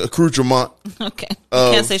now? Accoutrement. Okay. You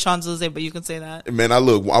can't say Champs-Elysees, but you can say that. Man, I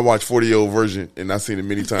watched 40-year-old version and I've seen it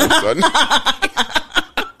many times. So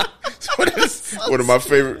so that's one of my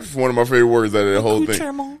favorite words out of the whole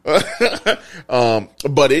thing.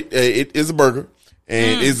 But it is a burger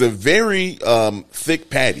and it's a very thick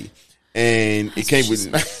patty. And it came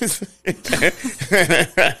with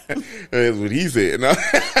that's what he said. No.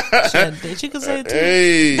 She could say it too.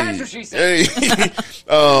 Hey, That's what she said.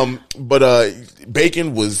 Hey. But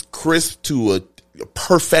bacon was crisp to a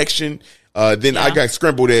perfection. Then I Yeah. got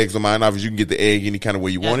scrambled eggs on mine. Obviously, you can get the egg any kind of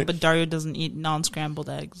way you want it. But Dario doesn't eat non-scrambled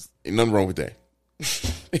eggs. Ain't nothing wrong with that.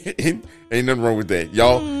 Ain't nothing wrong with that.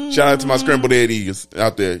 Y'all, shout out to my scrambled egg eaters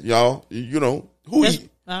out there. Y'all, you know, who eat?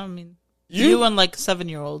 I mean, You? you and like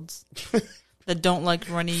 7-year-olds that don't like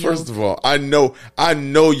runny yolk. First of all, I know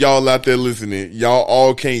y'all out there listening. Y'all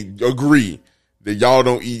all can't agree that y'all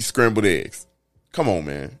don't eat scrambled eggs. Come on,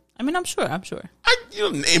 man. I mean, I'm sure.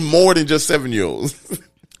 And more than just 7-year-olds.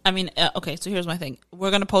 I mean, okay, so here's my thing. We're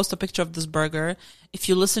going to post a picture of this burger. If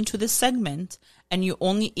you listen to this segment and you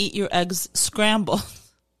only eat your eggs scrambled,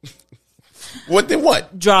 What then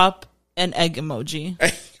what? drop an egg emoji.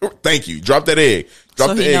 Thank you. Drop that egg. Drop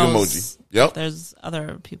So the he egg knows emoji. Yep. There's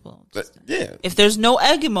other people. Yeah. If there's no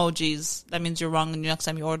egg emojis, that means you're wrong, and next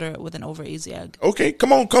time you order it with an over easy egg. Okay,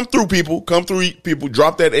 come on, come through, people. Come through, people.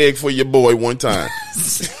 Drop that egg for your boy one time.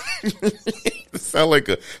 Sound like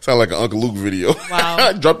an Uncle Luke video.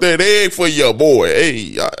 Wow. Drop that egg for your boy.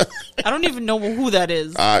 Hey. I don't even know who that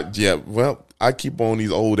is. Yeah. Well, I keep on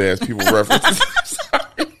these old ass people references.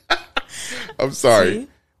 I'm sorry. See?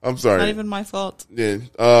 I'm sorry. Not even my fault. Yeah.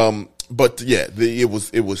 But yeah, it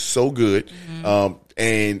was so good.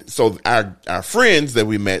 And so our friends that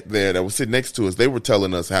we met there that were sitting next to us, they were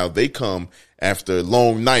telling us how they come after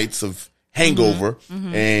long nights of hangover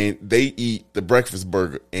and they eat the breakfast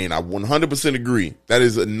burger. And I 100% agree. That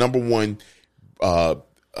is a number one,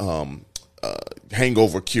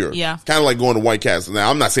 hangover cure. Yeah. It's kind of like going to White Castle. Now,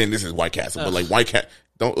 I'm not saying this is White Castle, but like White Castle.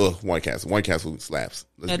 White Castle. White Castle slaps.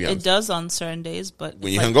 Let's be It honest. does on certain days, but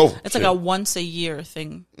When it's you like, hungover. it's like Shit. a once a year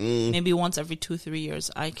thing. Maybe once every 2-3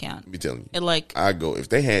 years. I can't. Be telling you. It like I go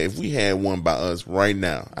if we had one by us right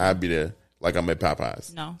now, I'd be there like I'm at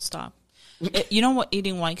Popeyes. no, stop. You know what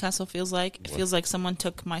eating White Castle feels like? It feels like someone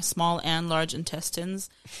took my small and large intestines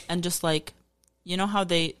and just like, you know how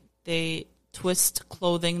they twist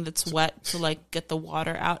clothing that's wet to like get the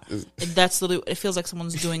water out. That's literally. It feels like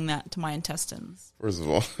someone's doing that to my intestines. First of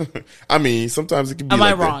all, I mean sometimes it can be. Am I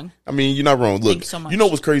like that. wrong? I mean you're not wrong. Look, Thanks so much. you know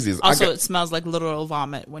what's crazy is Also, it smells like literal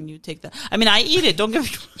vomit when you take that. I mean, I eat it. Don't get me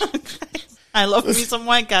wrong. I love me some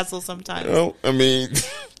White Castle sometimes. I mean,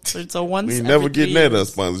 It's a once. we every never 3 getting that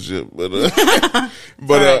years. sponsorship, but All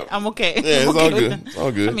right, I'm okay. yeah, it's I'm all okay with good. that. It's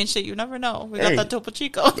all good. I mean, shit, you never know. We Hey. got that Topo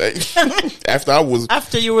Chico. after I was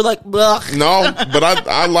After you were like, blech. no, but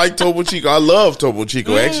I like Topo Chico. I love Topo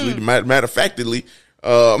Chico. Actually, matter of factly,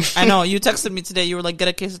 I know. You texted me today. You were like, get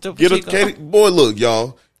a case of Topo get a Chico. boy. Look,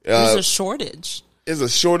 y'all. There's a shortage. There's a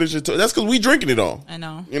shortage of that's because we drinking it all. I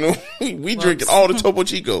know. You know, we drinking all the Topo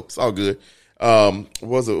Chico. It's all good. What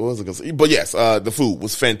was it gonna say? But yes, the food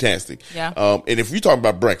was fantastic. Yeah. And if we talk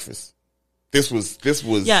about breakfast, this was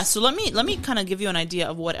Yeah. So let me kind of give you an idea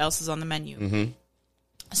of what else is on the menu. Mm-hmm.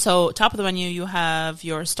 So top of the menu, you have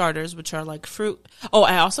your starters, which are like fruit. Oh,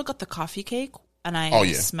 I also got the coffee cake, and I Oh,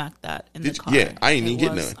 yeah. smacked that in Did the you? car. Yeah, I ain't It even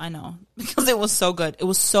getting was- none. I know because it was so good. It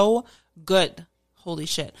was so good. Holy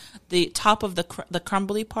shit! The top of the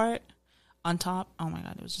crumbly part on top. Oh my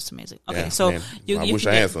God, it was just amazing. Okay, Yeah, so man. you I you wish can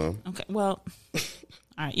I get- had some. Okay, well, all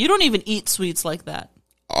right. You don't even eat sweets like that.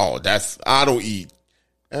 Oh, I don't eat.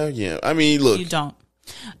 Oh yeah. I mean, look. You don't.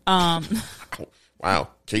 Wow.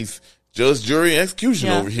 Case, judge, jury, execution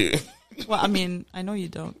Yeah. over here. Well, I mean, I know you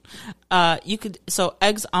don't. You could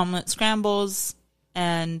eggs, omelet, scrambles,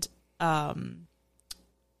 and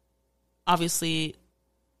obviously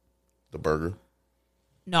The burger.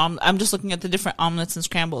 no. I'm just looking at the different omelets and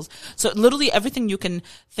scrambles. So literally everything you can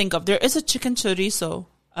think of. There is a chicken chorizo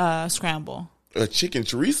scramble. A chicken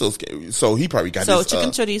chorizo. So he probably got So this.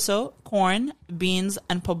 chicken chorizo, corn, beans,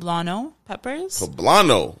 and poblano peppers.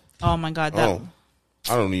 Poblano. Oh my God, that. Oh,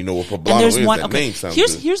 I don't even know what And poblano there's is. one. That Okay, name sounds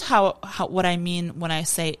here's good. here's how what I mean when I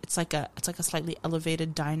say it's like a slightly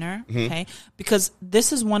elevated diner. Mm-hmm. Okay, because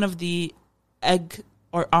this is one of the egg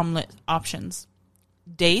or omelet options: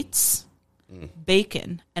 dates,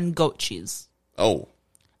 bacon, and goat cheese. Oh,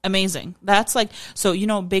 Amazing. That's like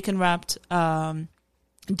bacon wrapped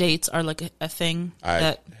dates are like a thing I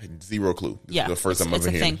that. had zero clue. This Yeah, is the first time it's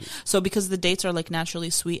I've a ever heard. thing. So because the dates are like naturally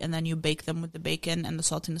sweet, and then you bake them with the bacon and the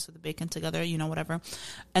saltiness of the bacon together, whatever,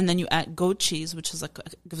 and then you add goat cheese, which is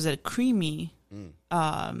gives it a creamy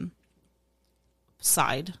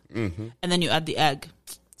side, and then you add the egg.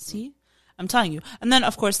 See, I'm telling you. And then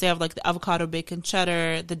of course they have like the avocado bacon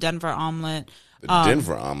cheddar, the Denver omelet. The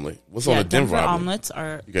Denver omelet. What's on the Denver omelet? omelets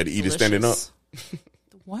are. You got to eat it standing up.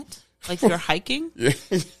 What? Like you're hiking? Yeah,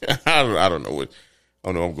 I don't know what. I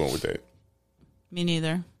don't know. I'm going with that. Me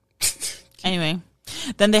neither. Anyway,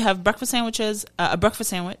 then they have breakfast sandwiches. A breakfast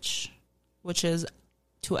sandwich, which is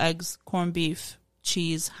 2 eggs, corned beef,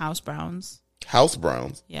 cheese, house browns. House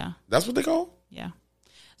browns. Yeah, That's what they call. yeah.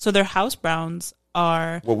 So their house browns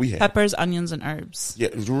are What we had. peppers, onions, and herbs. Yeah,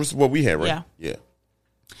 it was what we had, right? Yeah.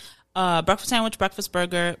 Yeah. Breakfast sandwich, breakfast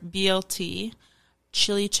burger, BLT,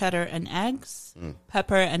 chili cheddar and eggs,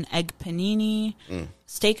 pepper and egg panini,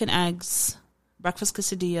 steak and eggs, breakfast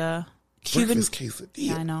quesadilla, Cuban. Breakfast quesadilla.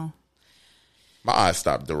 Yeah, I know. My eyes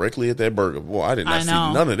stopped directly at that burger. Boy, I did not I see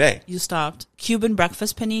know. none of that. You stopped. Cuban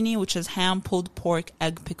breakfast panini, which is ham, pulled pork,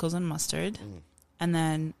 egg, pickles, and mustard. And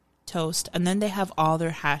then toast. And then they have all their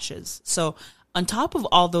hashes. So on top of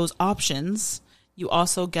all those options, you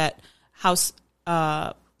also get house.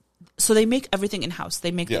 So they make everything in-house. They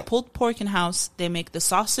make Yeah. the pulled pork in-house. They make the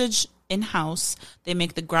sausage in-house. They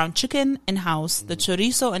make the ground chicken in-house. The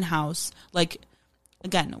chorizo in-house. Like,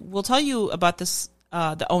 again, we'll tell you about this,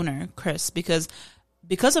 the owner, Chris, because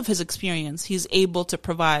of his experience, he's able to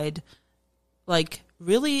provide like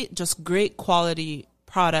really just great quality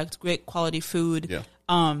product, great quality food. Yeah.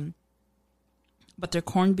 But their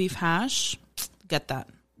corned beef hash, get that.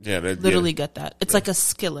 Yeah, that, Literally yeah, get that. It's like a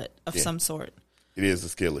skillet of Yeah. some sort. it is a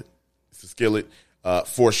skillet. It's a skillet,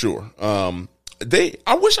 for sure.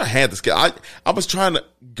 I wish I had the skillet. I was trying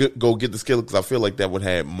to go get the skillet because I feel like that would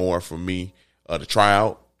have more for me to try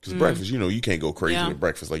out. Because breakfast, you can't go crazy Yeah. with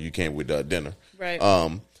breakfast like you can with dinner. Right.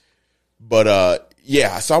 But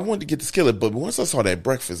yeah, so I wanted to get the skillet, but once I saw that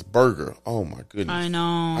breakfast burger, oh my goodness. I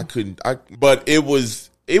know. I couldn't but it was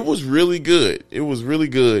really good. It was really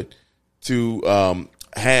good to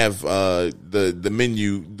have the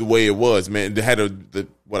menu the way it was, man. They had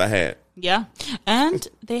what I had. Yeah. And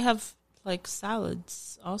they have like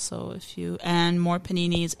salads also and more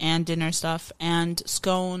paninis and dinner stuff and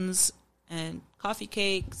scones and coffee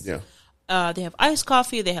cakes. Yeah. They have iced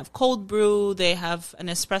coffee. They have cold brew. They have an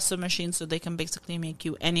espresso machine, so they can basically make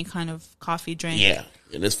you any kind of coffee drink. Yeah.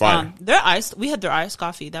 And it's fire. Their iced. We had their iced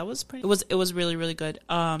coffee. That was pretty. It was really really good.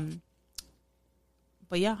 But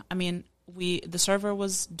yeah, I mean, the server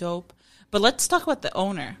was dope. But let's talk about the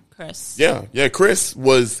owner, Chris. Yeah. Chris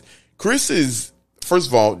is, first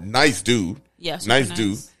of all, nice dude. Yeah, super nice nice.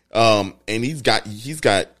 dude. And he's got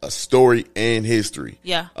a story and history.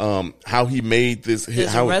 Yeah. How he made this.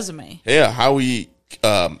 There's a resume. Yeah. How he,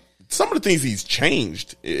 some of the things he's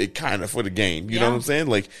changed it kind of for the game. You know Yeah. what I'm saying?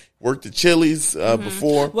 Like worked at Chili's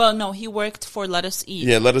before. Well, no, he worked for Let Us Eat.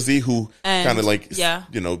 Yeah, Let Us Eat, who And, kind of like, yeah.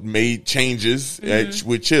 made changes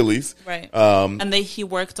with Chili's. Right. And he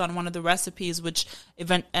worked on one of the recipes, which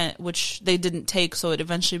they didn't take, so it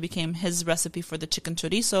eventually became his recipe for the chicken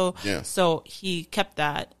chorizo. Yeah. So he kept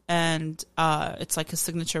that, and it's like his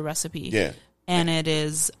signature recipe. Yeah. And it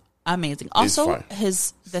is amazing. Also, fire.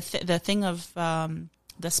 the thing of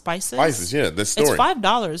the spices. Spices, yeah, the story. It's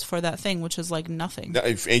 $5 for that thing, which is like nothing.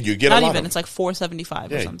 And you get Not a lot even. of It's like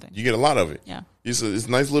 $4.75 or yeah, something. you get a lot of it. Yeah. It's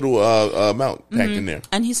a nice little amount packed in there.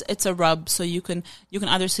 And it's a rub, so you can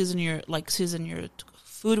either season your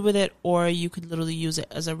food with it, or you could literally use it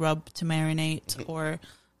as a rub to marinate or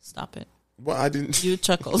stop it. Well, I didn't. You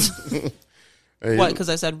chuckled. Hey, What? Because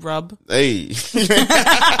I said rub. Hey.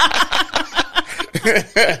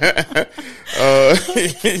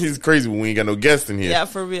 He's crazy when we ain't got no guests in here. Yeah,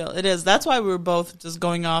 for real. It is. That's why we were both just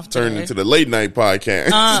going off. Turned into the late night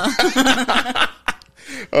podcast.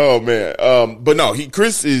 Oh man. But no,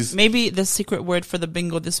 Chris is. Maybe the secret word for the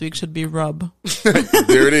bingo this week should be rub.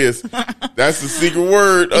 There it is. That's the secret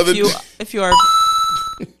word. If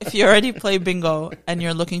you already play bingo and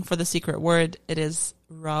you're looking for the secret word, it is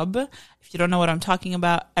rub. If you don't know what I'm talking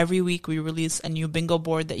about, every week we release a new bingo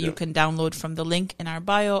board that you can download from the link in our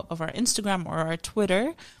bio of our Instagram or our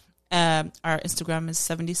Twitter. Our Instagram is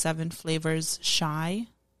 77 Flavors Shy.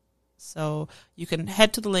 So you can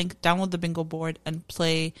head to the link, download the bingo board, and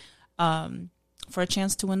play for a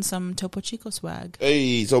chance to win some Topo Chico swag.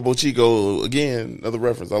 Hey, Topo Chico, again, another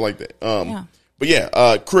reference. I like that. But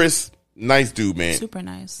yeah, Chris, nice dude, man. Super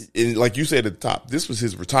nice. And like you said at the top, this was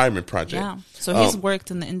his retirement project. Yeah. So he's worked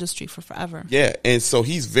in the industry for forever. Yeah, and so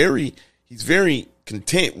he's very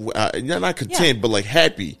content. Not content, but like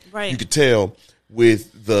happy. Right. You could tell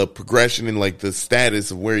with the progression and like the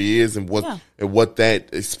status of where he is and what that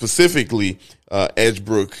specifically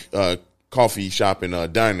Edgebrook coffee shop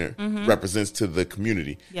and diner represents to the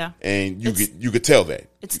community. Yeah, and you could tell that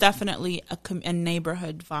it's definitely a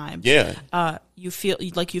neighborhood vibe. Yeah, you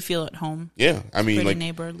feel at home. Yeah, I mean, pretty like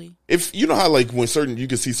neighborly. If you know how like when you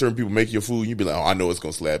can see certain people make your food, you be like, oh, I know it's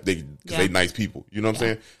gonna slap. They nice people. You know what I'm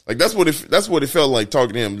saying? Like that's what it felt like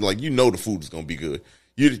talking to him. Like the food is gonna be good.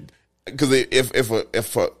 Because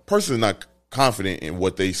if a person is not confident in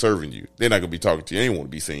what they serving you, they're not gonna be talking to you. They don't want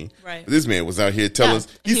to be seen. Right. This man was out here telling us.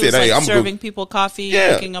 He said, was "Hey, I'm serving people coffee,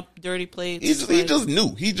 picking up dirty plates." He just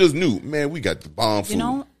knew. He just knew. Man, we got the bomb food. You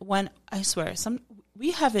know, when I swear, we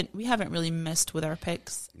haven't really missed with our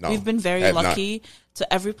picks. No, we've been very lucky.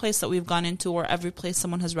 To every place that we've gone into, or every place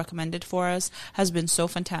someone has recommended for us, has been so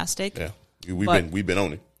fantastic. Yeah, we've been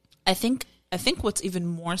on it. I think what's even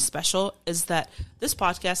more special is that this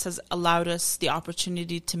podcast has allowed us the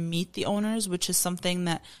opportunity to meet the owners, which is something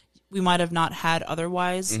that we might have not had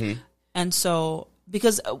otherwise. Mm-hmm. And so,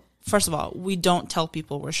 because first of all, we don't tell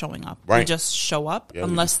people we're showing up. Right. We just show up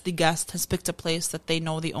unless the guest has picked a place that they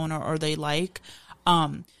know the owner or they like.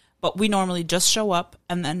 But we normally just show up,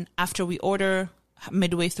 and then after we order,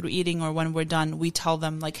 midway through eating or when we're done, we tell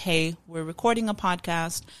them like, hey, we're recording a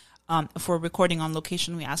podcast. If we're recording on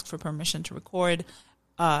location, we ask for permission to record.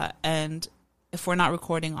 And if we're not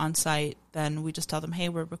recording on site, then we just tell them, hey,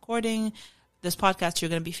 we're recording this podcast. You're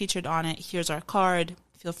going to be featured on it. Here's our card.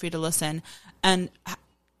 Feel free to listen. And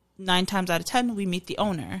 9 times out of 10, we meet the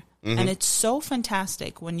owner. Mm-hmm. And it's so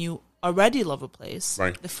fantastic when you already love a place.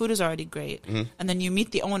 Right. The food is already great. Mm-hmm. And then you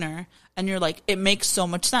meet the owner and you're like, it makes so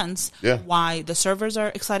much sense why the servers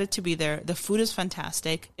are excited to be there. The food is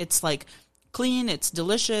fantastic. It's like clean, it's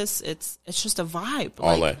delicious, it's just a vibe.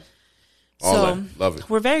 All that. Love it.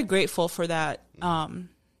 We're very grateful for that. And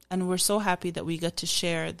we're so happy that we get to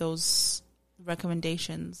share those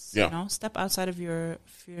recommendations. Yeah. You know, step outside of your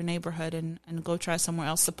neighborhood and go try somewhere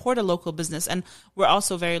else. Support a local business. And we're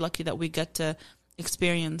also very lucky that we get to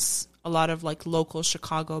experience a lot of like local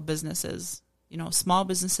Chicago businesses, you know, small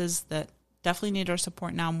businesses that definitely need our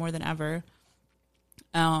support now more than ever.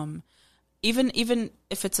 Even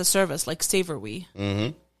if it's a service like Savory,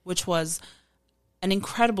 which was an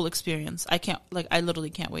incredible experience. I literally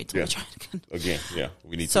can't wait till we try it again.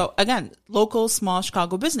 We need to. So again, local, small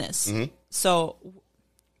Chicago business. Mm-hmm. So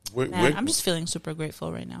I'm just feeling super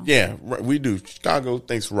grateful right now. Yeah, we do. Chicago,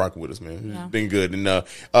 thanks for rocking with us, man. It's been good. And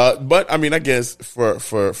but I mean, I guess for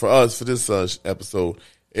us for this episode,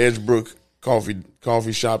 Edgebrook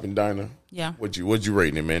Coffee Shop and Diner. Yeah. What you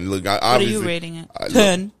rating it, man? Look, what are you rating it?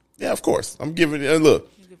 10. Yeah, of course. I'm giving it.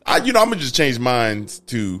 Look, I'm gonna just change mine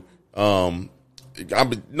to no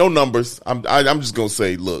numbers. I'm just gonna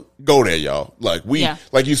say, look, go there, y'all. Like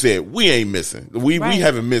like you said, we ain't missing. We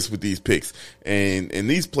haven't missed with these picks, and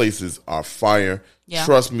these places are fire. Yeah.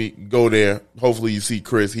 Trust me, go there. Hopefully, you see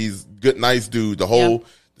Chris. He's good, nice dude. The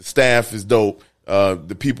staff is dope.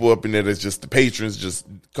 The people up in there, that's just the patrons, just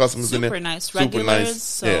customers super in there. Nice. Regulars, super nice.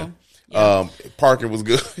 So. Yeah. Yeah. Parking was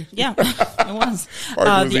good. Yeah, it was.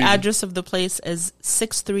 The address of the place is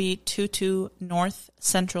 6322 North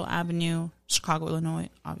Central Avenue, Chicago, Illinois,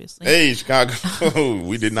 obviously. Hey, Chicago.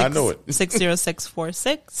 We did not know it.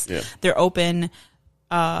 60646. Yeah. They're open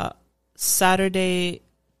Saturday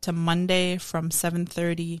to Monday from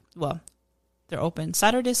 7:30. Well, they're open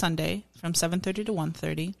Saturday, Sunday from 7:30 to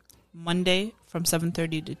 1:30. Monday from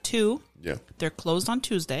 7:30 to 2. Yeah. They're closed on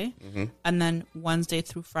Tuesday. Mm-hmm. And then Wednesday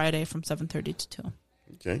through Friday from 7:30 to 2.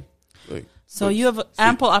 Okay. Great. So you have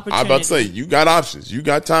ample opportunity. I'm about to say, you got options. You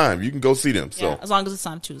got time. You can go see them. So as long as it's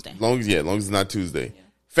not Tuesday. As long as it's not Tuesday. Yeah.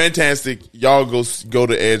 Fantastic. Y'all go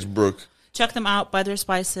to Edgebrook. Check them out. Buy their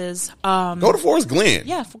spices. Go to Forest Glen.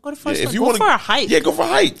 Yeah, go to Forest Glen. If you go for a hike. Yeah, go for a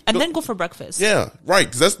hike. And then go for breakfast. Yeah, right.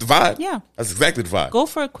 Because that's the vibe. Yeah. That's exactly the vibe. Go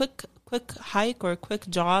for a quick hike or a quick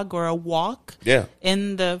jog or a walk. Yeah.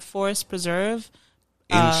 In the Forest Preserve.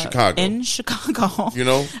 In Chicago. You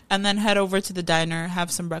know? And then head over to the diner,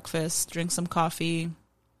 have some breakfast, drink some coffee.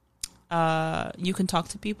 You can talk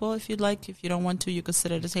to people if you'd like. If you don't want to, you could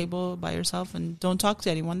sit at a table by yourself and don't talk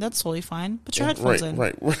to anyone. That's totally fine. Put your headphones in.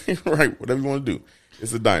 Right. Whatever you want to do.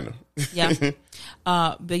 It's a diner. Yeah.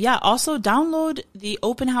 But yeah, also download the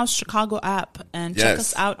Open House Chicago app and check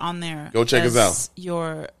us out on there. Go check us out.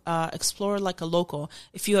 Your Explore Like a Local.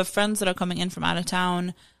 If you have friends that are coming in from out of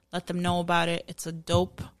town, let them know about it. It's a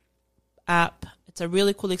dope app. It's a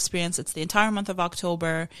really cool experience. It's the entire month of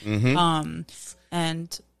October. Mm-hmm.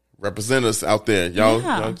 And represent us out there.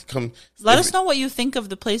 Y'all come. Let us know what you think of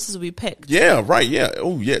the places we picked. Yeah, right. Yeah.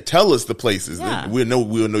 Oh, yeah. Tell us the places. Yeah. We'll know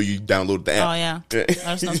you downloaded the app. Oh, yeah. Let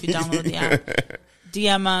us know if you downloaded the app.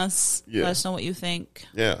 DM us. Yeah. Let us know what you think.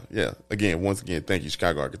 Yeah. Once again, thank you,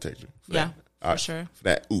 Chicago Architecture. For sure. For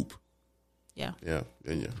that oop. Yeah. Yeah.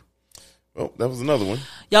 Well, that was another one.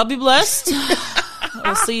 Y'all be blessed.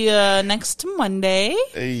 We'll see you next Monday.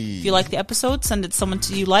 Hey. If you like the episode, send it to someone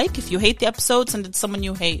you like. If you hate the episode, send it to someone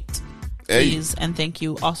you hate. Please and thank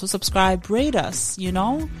you. Also subscribe, rate us,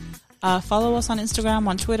 follow us on Instagram,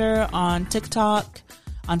 on Twitter, on TikTok,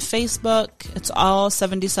 on Facebook. It's all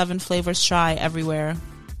 77 Flavors Shy everywhere.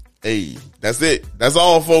 Hey, that's it. That's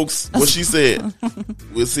all, folks. What she said.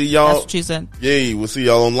 We'll see y'all. That's what she said. Yay. We'll see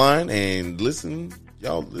y'all online and listen.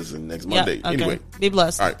 Y'all listen next Monday. Okay. Anyway. Be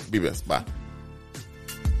blessed. All right. Be blessed. Bye.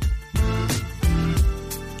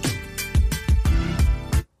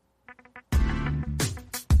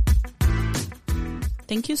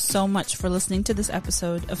 Thank you so much for listening to this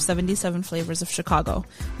episode of 77 Flavors of Chicago.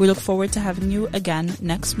 We look forward to having you again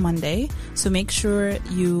next Monday. So make sure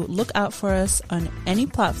you look out for us on any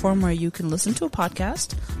platform where you can listen to a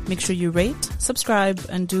podcast. Make sure you rate, subscribe,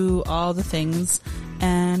 and do all the things.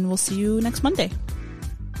 And we'll see you next Monday.